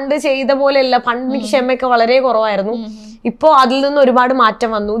പണ്ട് ചെയ്ത പോലെയല്ല, പണ്ട് എനിക്ക് ക്ഷമയൊക്കെ വളരെ കുറവായിരുന്നു. ഇപ്പോ അതിൽ നിന്ന് ഒരുപാട് മാറ്റം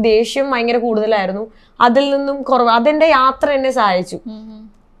വന്നു. ദേഷ്യം ഭയങ്കര കൂടുതലായിരുന്നു, അതിൽ നിന്നും കുറവ്. അതെന്റെ യാത്ര എന്നെ സഹായിച്ചു.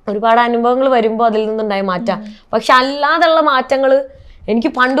 ഒരുപാട് അനുഭവങ്ങൾ വരുമ്പോ അതിൽ നിന്നുണ്ടായ മാറ്റം. പക്ഷെ അല്ലാതുള്ള മാറ്റങ്ങള് എനിക്ക്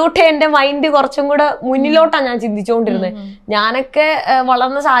പണ്ടോട്ടേ എന്റെ മൈൻഡ് കുറച്ചും കൂടെ മുന്നിലോട്ടാണ് ഞാൻ ചിന്തിച്ചുകൊണ്ടിരുന്നത്. ഞാനൊക്കെ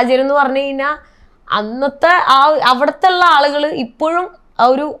വളർന്ന സാഹചര്യം എന്ന് പറഞ്ഞു കഴിഞ്ഞാൽ അന്നത്തെ അവിടത്തെ ഉള്ള ആളുകൾ ഇപ്പോഴും ആ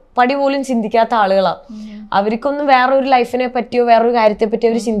ഒരു പടി പോലും ചിന്തിക്കാത്ത ആളുകളാണ്. അവർക്കൊന്നും വേറൊരു ലൈഫിനെ പറ്റിയോ വേറൊരു കാര്യത്തെ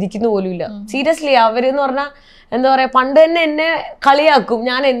പറ്റിയോ അവർ ചിന്തിക്കുന്ന പോലും ഇല്ല. സീരിയസ്ലി അവരെന്ന് പറഞ്ഞാൽ എന്താ പറയാ, പണ്ട് തന്നെ എന്നെ കളിയാക്കും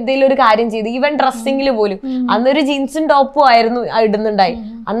ഞാൻ എന്തെങ്കിലും ഒരു കാര്യം ചെയ്ത്. ഈവൻ ഡ്രസ്സിങ്ങിൽ പോലും അന്നൊരു ജീൻസും ടോപ്പും ആയിരുന്നു ഇടുന്നുണ്ടായി.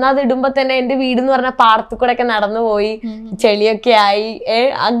 അന്ന് അത് ഇടുമ്പോ തന്നെ എന്റെ വീട് എന്ന് പറഞ്ഞാൽ പാടത്തു കൂടെ ഒക്കെ നടന്നു പോയി, ചെളിയൊക്കെ ആയി,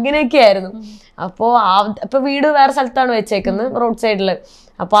 അങ്ങനെയൊക്കെ ആയിരുന്നു. അപ്പൊ വീട് വേറെ സ്ഥലത്താണ് വെച്ചേക്കുന്നത്, റോഡ് സൈഡില്.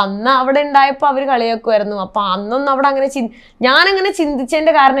 അപ്പൊ അന്ന് അവിടെ ഉണ്ടായപ്പോ അവര് കളിയാക്കുമായിരുന്നു. അപ്പൊ അന്നൊന്നും അവിടെ അങ്ങനെ ഞാനങ്ങനെ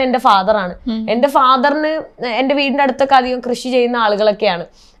ചിന്തിച്ചതിന്റെ കാരണം എന്റെ ഫാദറാണ്. എന്റെ ഫാദറിന് എന്റെ വീടിന്റെ അടുത്തൊക്കെ അധികം കൃഷി ചെയ്യുന്ന ആളുകളൊക്കെയാണ്.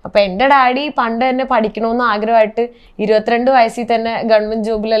 അപ്പൊ എന്റെ ഡാഡി പണ്ട് തന്നെ പഠിക്കണമെന്ന് ആഗ്രഹമായിട്ട് 22 വയസ്സിൽ തന്നെ ഗവൺമെന്റ്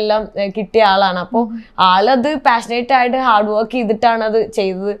ജോബിലെല്ലാം കിട്ടിയ ആളാണ്. അപ്പോൾ ആളത് പാഷനേറ്റ് ആയിട്ട് ഹാർഡ് വർക്ക് ചെയ്തിട്ടാണ് അത്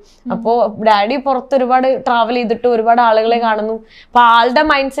ചെയ്തത്. അപ്പോൾ ഡാഡി പുറത്ത് ഒരുപാട് ട്രാവൽ ചെയ്തിട്ട് ഒരുപാട് ആളുകളെ കാണുന്നു. അപ്പൊ ആളുടെ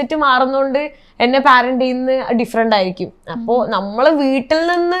മൈൻഡ് സെറ്റ് മാറുന്നോണ്ട് എന്നെ പാരന്റ് ചെയ്യുന്ന ഡിഫറെന്റ് ആയിരിക്കും. അപ്പോൾ നമ്മളെ വീട്ടിൽ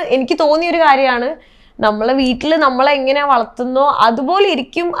നിന്ന് എനിക്ക് തോന്നിയൊരു കാര്യമാണ്, നമ്മളെ വീട്ടിൽ നമ്മളെ എങ്ങനെ വളർത്തുന്നോ അതുപോലെ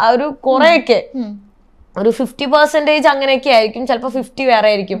ഇരിക്കും ഒരു കുറെയൊക്കെ. ഒരു 50% അങ്ങനെയൊക്കെ ആയിരിക്കും, ചിലപ്പോൾ 50 വേറെ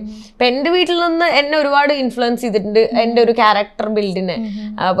ആയിരിക്കും. ഇപ്പൊ എന്റെ വീട്ടിൽ നിന്ന് എന്നെ ഒരുപാട് ഇൻഫ്ലുവൻസ് ചെയ്തിട്ടുണ്ട് എന്റെ ഒരു ക്യാരക്ടർ ബിൽഡിനെ.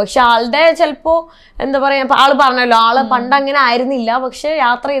 പക്ഷെ ആളുടെ ചിലപ്പോ എന്താ പറയാ, ആള് പറഞ്ഞല്ലോ ആള് പണ്ട് അങ്ങനെ ആയിരുന്നില്ല, പക്ഷെ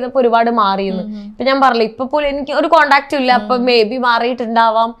യാത്ര ചെയ്തപ്പോ ഒരുപാട് മാറിയെന്ന്. ഇപ്പൊ ഞാൻ പറഞ്ഞില്ല, ഇപ്പൊ പോലും എനിക്ക് ഒരു കോണ്ടാക്റ്റും ഇല്ല. അപ്പൊ മേ ബി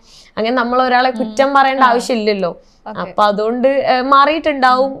മാറിയിട്ടുണ്ടാവാം. അങ്ങനെ നമ്മൾ ഒരാളെ കുറ്റം പറയേണ്ട ആവശ്യമില്ലല്ലോ. അപ്പൊ അതുകൊണ്ട്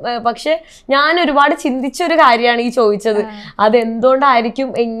മാറിയിട്ടുണ്ടാവും. പക്ഷെ ഞാൻ ഒരുപാട് ചിന്തിച്ചൊരു കാര്യമാണ് ഈ ചോദിച്ചത്, അതെന്തുകൊണ്ടായിരിക്കും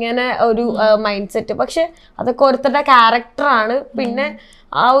ഇങ്ങനെ ഒരു മൈൻഡ് സെറ്റ്. പക്ഷെ അതൊക്കെ ഓരോരുത്തരുടെ ക്യാരക്ടറാണ്. പിന്നെ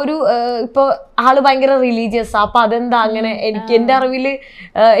ആ ഒരു ഇപ്പൊ ആള് ഭയങ്കര റിലീജിയസ്, അപ്പൊ അതെന്താ അങ്ങനെ, എനിക്ക് എന്റെ അറിവില്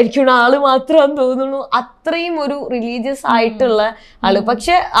എനിക്ക് ആള് മാത്രമാണെന്ന് തോന്നുന്നു അത്രയും ഒരു റിലീജിയസ് ആയിട്ടുള്ള ആള്.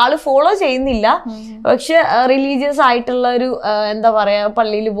 പക്ഷെ ആള് ഫോളോ ചെയ്യുന്നില്ല, പക്ഷെ റിലീജിയസ് ആയിട്ടുള്ള ഒരു എന്താ പറയാ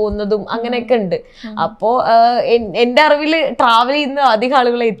പള്ളിയിൽ പോകുന്നതും അങ്ങനെയൊക്കെ ഉണ്ട്. അപ്പോ എന്റെ അറിവില് ട്രാവൽ ചെയ്യുന്ന അധികം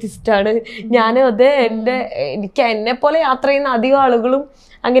ആളുകൾ എത്തിസ്റ്റാണ്. ഞാനും അത് എനിക്ക് എന്നെ പോലെ യാത്ര ചെയ്യുന്ന അധികം ആളുകളും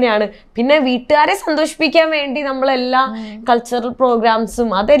അങ്ങനെയാണ്. പിന്നെ വീട്ടുകാരെ സന്തോഷിപ്പിക്കാൻ വേണ്ടി നമ്മളെല്ലാ കൾച്ചറൽ പ്രോഗ്രാംസും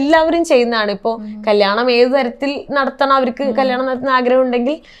അതെല്ലാവരും ചെയ്യുന്നതാണ്. ഇപ്പോൾ കല്യാണം ഏത് തരത്തിൽ നടത്തണം, അവർക്ക് കല്യാണം നടത്തുന്ന ആഗ്രഹം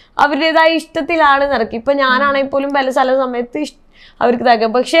ഉണ്ടെങ്കിൽ അവരുടേതായ ഇഷ്ടത്തിലാണ് നടക്കുക. ഇപ്പൊ ഞാനാണെങ്കിൽ പോലും പല സമയത്ത് അവർക്ക്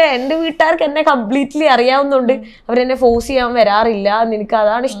ഇതാക്കാം. പക്ഷെ എൻ്റെ വീട്ടുകാർക്ക് എന്നെ കംപ്ലീറ്റ്ലി അറിയാവുന്നതുകൊണ്ട് അവരെന്നെ ഫോഴ്സ് ചെയ്യാൻ വരാറില്ല. നിനക്ക്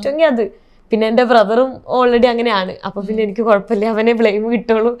അതാണ് ഇഷ്ടമെങ്കിൽ അത്. പിന്നെ എൻ്റെ ബ്രദറും ഓൾറെഡി അങ്ങനെയാണ്, അപ്പൊ പിന്നെ എനിക്ക് കുഴപ്പമില്ല, അവനെ ബ്ലെയിം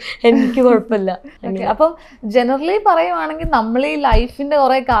കിട്ടുള്ളൂ, എനിക്ക് കുഴപ്പമില്ല. അപ്പം ജനറലി പറയുവാണെങ്കിൽ നമ്മൾ ഈ ലൈഫിന്റെ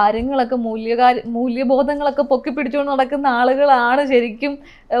കുറെ കാര്യങ്ങളൊക്കെ മൂല്യബോധങ്ങളൊക്കെ പൊക്കി പിടിച്ചുകൊണ്ട് നടക്കുന്ന ആളുകളാണ് ശരിക്കും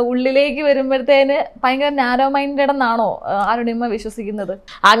ഉള്ളിലേക്ക് വരുമ്പോഴത്തേന് ഭയങ്കര നാരോ മൈൻഡഡ് എന്നാണോ അരുണിമ വിശ്വസിക്കുന്നത്?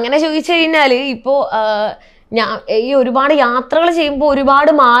 അങ്ങനെ ചോദിച്ചു കഴിഞ്ഞാല് ഇപ്പോ ഈ ഒരുപാട് യാത്രകൾ ചെയ്യുമ്പോൾ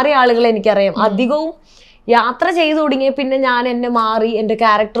ഒരുപാട് മാറിയ ആളുകൾ എനിക്കറിയാം. അധികവും യാത്ര ചെയ്തു തുടങ്ങിയ പിന്നെ ഞാൻ എന്നെ മാറി, എൻ്റെ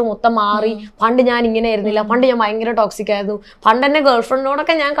ക്യാരക്ടർ മൊത്തം മാറി. പണ്ട് ഞാൻ ഇങ്ങനെ ആയിരുന്നില്ല, പണ്ട് ഞാൻ ഭയങ്കര ടോക്സിക് ആയിരുന്നു. പണ്ട് എന്നെ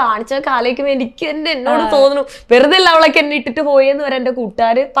ഗേൾഫ്രണ്ടിനോടൊക്കെ ഞാൻ കാണിച്ചതൊക്കെ ആലോചിക്കുമ്പോൾ എനിക്ക് എന്നോട് തോന്നുന്നു വെറുതെ അല്ല അവളൊക്കെ എന്നെ ഇട്ടിട്ട് പോയെന്ന് വരെ എൻ്റെ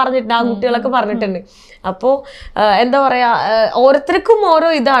കൂട്ടുകാര് പറഞ്ഞിട്ടുണ്ട്, ആ കുട്ടികളൊക്കെ പറഞ്ഞിട്ടുണ്ട്. അപ്പോൾ എന്താ പറയാ, ഓരോരുത്തർക്കും ഓരോ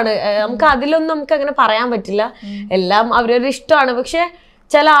ഇതാണ്. നമുക്ക് അതിലൊന്നും നമുക്ക് അങ്ങനെ പറയാൻ പറ്റില്ല, എല്ലാം അവരവരുടെ ഇഷ്ടമാണ്. പക്ഷെ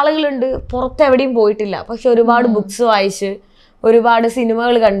ചില ആളുകളുണ്ട് പുറത്ത് എവിടെയും പോയിട്ടില്ല, പക്ഷെ ഒരുപാട് ബുക്സ് വായിച്ച് ഒരുപാട്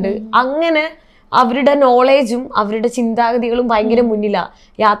സിനിമകൾ കണ്ട് അങ്ങനെ അവരുടെ നോളേജും അവരുടെ ചിന്താഗതികളും ഭയങ്കര മുന്നിലാണ്.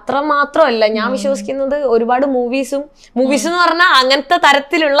 യാത്ര മാത്രമല്ല, ഞാൻ വിശ്വസിക്കുന്നത് ഒരുപാട് മൂവീസ് എന്ന് പറഞ്ഞാൽ അങ്ങനത്തെ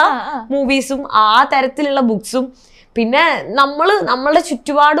തരത്തിലുള്ള മൂവീസും ആ തരത്തിലുള്ള ബുക്സും പിന്നെ നമ്മളുടെ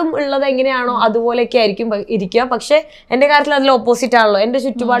ചുറ്റുപാടും ഉള്ളത് എങ്ങനെയാണോ അതുപോലെയൊക്കെ ആയിരിക്കും ഇരിക്കുക. പക്ഷെ എൻ്റെ കാര്യത്തിൽ അതിൽ ഓപ്പോസിറ്റ് ആണല്ലോ. എൻ്റെ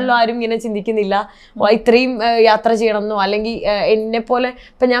ചുറ്റുപാടിലും ആരും ഇങ്ങനെ ചിന്തിക്കുന്നില്ല ഇത്രയും യാത്ര ചെയ്യണമെന്നോ, അല്ലെങ്കിൽ എന്നെ പോലെ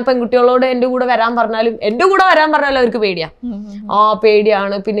ഇപ്പൊ ഞാൻ പെൺകുട്ടികളോട് എൻ്റെ കൂടെ വരാൻ പറഞ്ഞാലും അവർക്ക്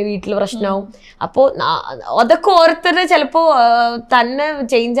പേടിയാണ്. പിന്നെ വീട്ടിൽ പ്രശ്നമാവും. അപ്പോൾ അതൊക്കെ ഓരോരുത്തരുടെ ചിലപ്പോൾ തന്നെ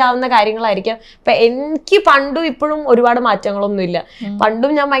ചേഞ്ച് ആവുന്ന കാര്യങ്ങളായിരിക്കാം. ഇപ്പൊ എനിക്ക് പണ്ടും ഇപ്പോഴും ഒരുപാട് മാറ്റങ്ങളൊന്നുമില്ല.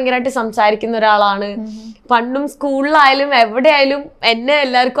 പണ്ടും ഞാൻ ഭയങ്കരമായിട്ട് സംസാരിക്കുന്ന ഒരാളാണ്. പണ്ടും സ്കൂളിലായാലും എവിടെയായാലും എന്നെ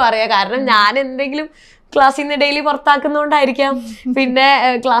എല്ലാവർക്കും അറിയാം. കാരണം ഞാൻ എന്തെങ്കിലും ക്ലാസ്സിൽ നിന്ന് ഡെയിലി പുറത്താക്കുന്നതുകൊണ്ടായിരിക്കാം. പിന്നെ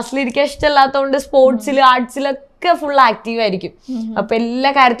ക്ലാസ്സിലിരിക്കാൻ ഇഷ്ടമല്ലാത്തതുകൊണ്ട് സ്പോർട്സിലും ആർട്സിലൊക്കെ ഫുൾ ആക്റ്റീവ് ആയിരിക്കും. അപ്പൊ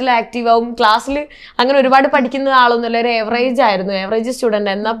എല്ലാ കാര്യത്തിലും ആക്റ്റീവ് ആവും. ക്ലാസ്സിൽ അങ്ങനെ ഒരുപാട് പഠിക്കുന്ന ആളൊന്നുമല്ല, ഒരു ഏവറേജ്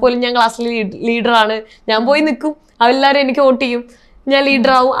സ്റ്റുഡന്റ്. എന്നാൽ പോലും ഞാൻ ക്ലാസ്സിൽ ലീഡറാണ്. ഞാൻ പോയി നിൽക്കും, അവരെല്ലാവരും എനിക്ക് വോട്ട് ചെയ്യും, ഞാൻ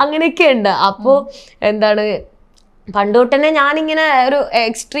ലീഡറാവും, അങ്ങനെയൊക്കെ ഉണ്ട്. അപ്പോൾ എന്താണ്, പണ്ട് തൊട്ട് തന്നെ ഞാനിങ്ങനെ ഒരു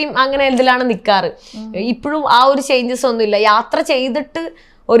എക്സ്ട്രീം അങ്ങനെ ഇതിലാണ് നിൽക്കാറ്. ഇപ്പോഴും ആ ഒരു ചേഞ്ചസ് ഒന്നുമില്ല. യാത്ര ചെയ്തിട്ട്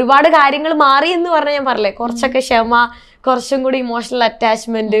ഒരുപാട് കാര്യങ്ങൾ മാറി എന്ന് പറഞ്ഞാൽ ഞാൻ പറഞ്ഞില്ലേ, കുറച്ചൊക്കെ ക്ഷമ, കുറച്ചും കൂടി ഇമോഷണൽ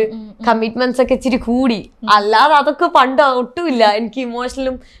അറ്റാച്ച്മെന്റ്, കമ്മിറ്റ്മെന്റ്സ് ഒക്കെ ഇച്ചിരി കൂടി. അല്ലാതെ അതൊക്കെ പണ്ട് ഒട്ടുമില്ല. എനിക്ക്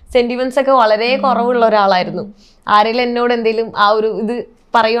ഇമോഷണലും സെന്റിമെന്റ്സ് ഒക്കെ വളരെ കുറവുള്ള ഒരാളായിരുന്നു. ആരെങ്കിലും എന്നോട് എന്തെങ്കിലും ആ ഒരു ഇത്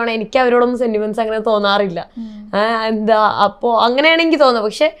പറയുവാണെങ്കിൽ എനിക്ക് അവരോടൊന്നും സെന്റിമെന്റ്സ് അങ്ങനെ തോന്നാറില്ല. അപ്പോൾ അങ്ങനെയാണ് എനിക്ക് തോന്നുന്നത്.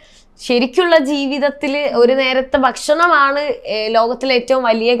 പക്ഷെ ശരിക്കുള്ള ജീവിതത്തിൽ ഒരു നേരത്തെ ഭക്ഷണമാണ് ലോകത്തിലെ ഏറ്റവും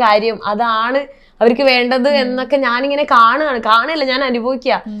വലിയ കാര്യം, അതാണ് അവർക്ക് വേണ്ടത് എന്നൊക്കെ ഞാനിങ്ങനെ കാണില്ല, ഞാൻ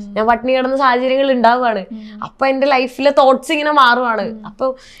അനുഭവിക്കുക. ഞാൻ പട്ടിണി കിടന്ന സാഹചര്യങ്ങൾ ഉണ്ടാവുകയാണ്. അപ്പൊ എന്റെ ലൈഫിലെ തോട്ട്സ് ഇങ്ങനെ മാറുവാണ്. അപ്പൊ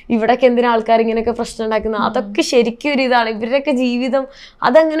ഇവിടൊക്കെ എന്തിനാ ആൾക്കാർ ഇങ്ങനെയൊക്കെ പ്രശ്നം ഉണ്ടാക്കുന്നത്, അതൊക്കെ ശരിക്കും ഒരു ഇതാണ്. ഇവരുടെയൊക്കെ ജീവിതം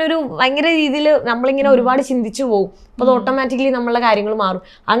അതങ്ങനെ ഒരു ഭയങ്കര രീതിയിൽ നമ്മളിങ്ങനെ ഒരുപാട് ചിന്തിച്ചു പോകും. അപ്പോൾ അത് ഓട്ടോമാറ്റിക്കലി നമ്മളുടെ കാര്യങ്ങൾ മാറും.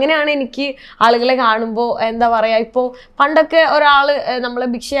 അങ്ങനെയാണ് എനിക്ക് ആളുകളെ കാണുമ്പോൾ എന്താ പറയാ, ഇപ്പോൾ പണ്ടൊക്കെ ഒരാള് നമ്മളെ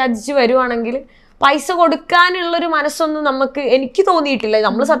ഭിക്ഷ യാചിച്ച് വരുവാണെങ്കിൽ പൈസ കൊടുക്കാനുള്ളൊരു മനസ്സൊന്നും എനിക്ക് തോന്നിയിട്ടില്ല.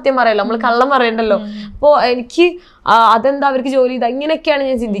 നമ്മൾ സത്യം പറയല്ലോ, നമ്മൾ കള്ളം പറയണ്ടല്ലോ. അപ്പോൾ എനിക്ക് അതെന്താ അവർക്ക് ജോലി ചെയ്താൽ ഇങ്ങനെയൊക്കെയാണ്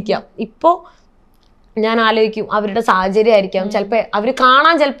ഞാൻ ചിന്തിക്കുക. ഇപ്പോൾ ഞാൻ ആലോചിക്കും അവരുടെ സാഹചര്യം ആയിരിക്കാം, ചിലപ്പോൾ അവർ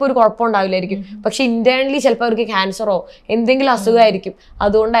കാണാൻ ചിലപ്പോൾ ഒരു കുഴപ്പമുണ്ടാവില്ലായിരിക്കും, പക്ഷെ ഇന്റേണലി ചിലപ്പോൾ അവർക്ക് ക്യാൻസറോ എന്തെങ്കിലും അസുഖമായിരിക്കും.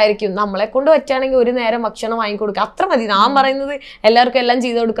 അതുകൊണ്ടായിരിക്കും നമ്മളെ കൊണ്ട് പറ്റുകയാണെങ്കിൽ ഒരു നേരം ഭക്ഷണം വാങ്ങിക്കൊടുക്കുക, അത്ര മതി. ഞാൻ പറയുന്നത് എല്ലാവർക്കും എല്ലാം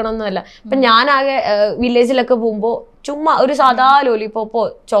ചെയ്ത് കൊടുക്കണം എന്നല്ല. ഇപ്പം ഞാനാകെ വില്ലേജിലൊക്കെ പോകുമ്പോൾ ചുമ്മാ ഒരു സാധാ ലോലിപോപ്പോ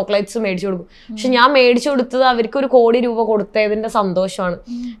ചോക്ലേറ്റ്സ് മേടിച്ചു കൊടുക്കും. പക്ഷെ ഞാൻ മേടിച്ചു കൊടുത്തത് അവർക്ക് 1 കോടി രൂപ കൊടുത്തതിന്റെ സന്തോഷമാണ്.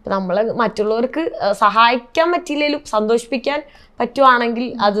 നമ്മള് മറ്റുള്ളവർക്ക് സഹായിക്കാൻ പറ്റിയില്ലെങ്കിലും സന്തോഷിപ്പിക്കാൻ പറ്റുവാണെങ്കിൽ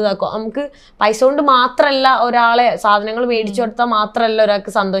അത് ഇതാക്കും. നമുക്ക് പൈസ കൊണ്ട് മാത്രമല്ല ഒരാളെ സാധനങ്ങൾ മേടിച്ചു കൊടുത്താൽ മാത്രമല്ല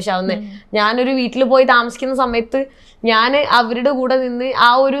ഒരാൾക്ക് സന്തോഷമാവുന്നത്. ഞാനൊരു വീട്ടിൽ പോയി താമസിക്കുന്ന സമയത്ത് ഞാൻ അവരുടെ കൂടെ നിന്ന്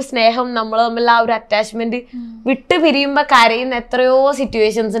ആ ഒരു സ്നേഹം, നമ്മൾ തമ്മിൽ ആ ഒരു അറ്റാച്ച്മെന്റ് വിട്ട് പിരിയുമ്പോൾ കരയുന്ന എത്രയോ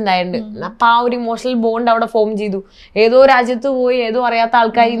സിറ്റുവേഷൻസ് ഉണ്ടായിട്ടുണ്ട്. അപ്പൊ ആ ഒരു ഇമോഷണൽ ബോണ്ട് അവിടെ ഫോം ചെയ്തു. ഏതോ രാജ്യത്ത് പോയി ഏതോ അറിയാത്ത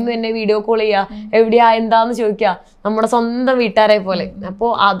ആൾക്കാർ ഇന്ന് എന്നെ വീഡിയോ കോൾ ചെയ്യാ, എവിടെയാ എന്താന്ന് ചോദിക്കുക, നമ്മുടെ സ്വന്തം വീട്ടുകാരെ പോലെ.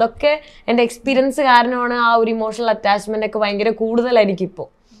 അപ്പോൾ അതൊക്കെ എൻ്റെ എക്സ്പീരിയൻസ് കാരണമാണ് ആ ഒരു ഇമോഷണൽ അറ്റാച്ച്മെന്റ് ഒക്കെ ഭയങ്കര കൂടുതലായിരിക്കും ഇപ്പോൾ.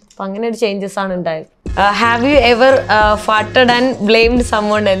 അപ്പൊ അങ്ങനെ ഒരു ചേഞ്ചസ് ആണ് ഉണ്ടായത്. Have you ever ഫാർട്ടഡ് and blamed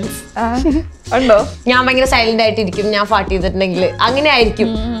someone else? ഉണ്ടോ? ഞാൻ ഭയങ്കര സൈലന്റ് ആയിട്ടിരിക്കും ഞാൻ ഫാർട്ട് ചെയ്തിട്ടുണ്ടെങ്കിൽ. അങ്ങനെ ആയിരിക്കും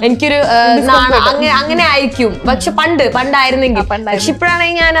എനിക്കൊരു അങ്ങനെ ആയിരിക്കും. പക്ഷെ പണ്ടായിരുന്നെങ്കിൽ. പക്ഷെ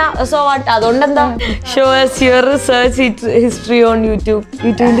ഇപ്പോഴാണെങ്കിൽ ഞാൻ so what, അതുകൊണ്ടെന്താ. Show us your search history on YouTube.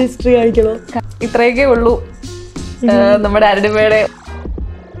 യൂട്യൂബിന്റെ history കാണിക്കണോ? ഇത്രയൊക്കെ ഉള്ളൂ നമ്മുടെ അരുണിമയുടെ.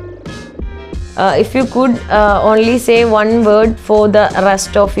 If you could only say one word for the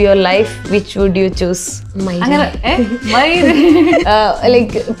rest of your life, which would you choose?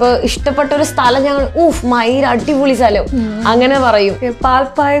 Like ഇപ്പൊ ഇഷ്ടപ്പെട്ട ഒരു സ്ഥലം ഞങ്ങൾ മയിര് അടിപൊളി സ്ഥലം അങ്ങനെ പറയും.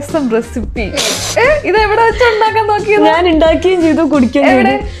 പാൽപ്പായസം റെസിപ്പി ഇത് എവിടെ വെച്ച് ഉണ്ടാക്കാൻ നോക്കിയത്? ഞാൻ ഉണ്ടാക്കുകയും ചെയ്തു, കുടിക്കുകയും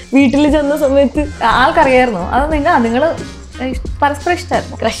ചെയ്തു. വീട്ടിൽ ചെന്ന സമയത്ത് ആൾക്കറിയായിരുന്നു അത് നിങ്ങള് പരസ്പരം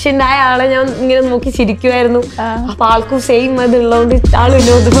ഇഷ്ടമായിരുന്നു. ക്രഷ് ഉണ്ടായ ആളെ ഞാൻ ഇങ്ങനെ നോക്കി ചിരിക്കുമായിരുന്നു. അപ്പൊ ആൾക്കും സെയിം അത് ഉള്ളതുകൊണ്ട് ആൾ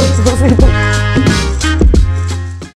എന്നോട്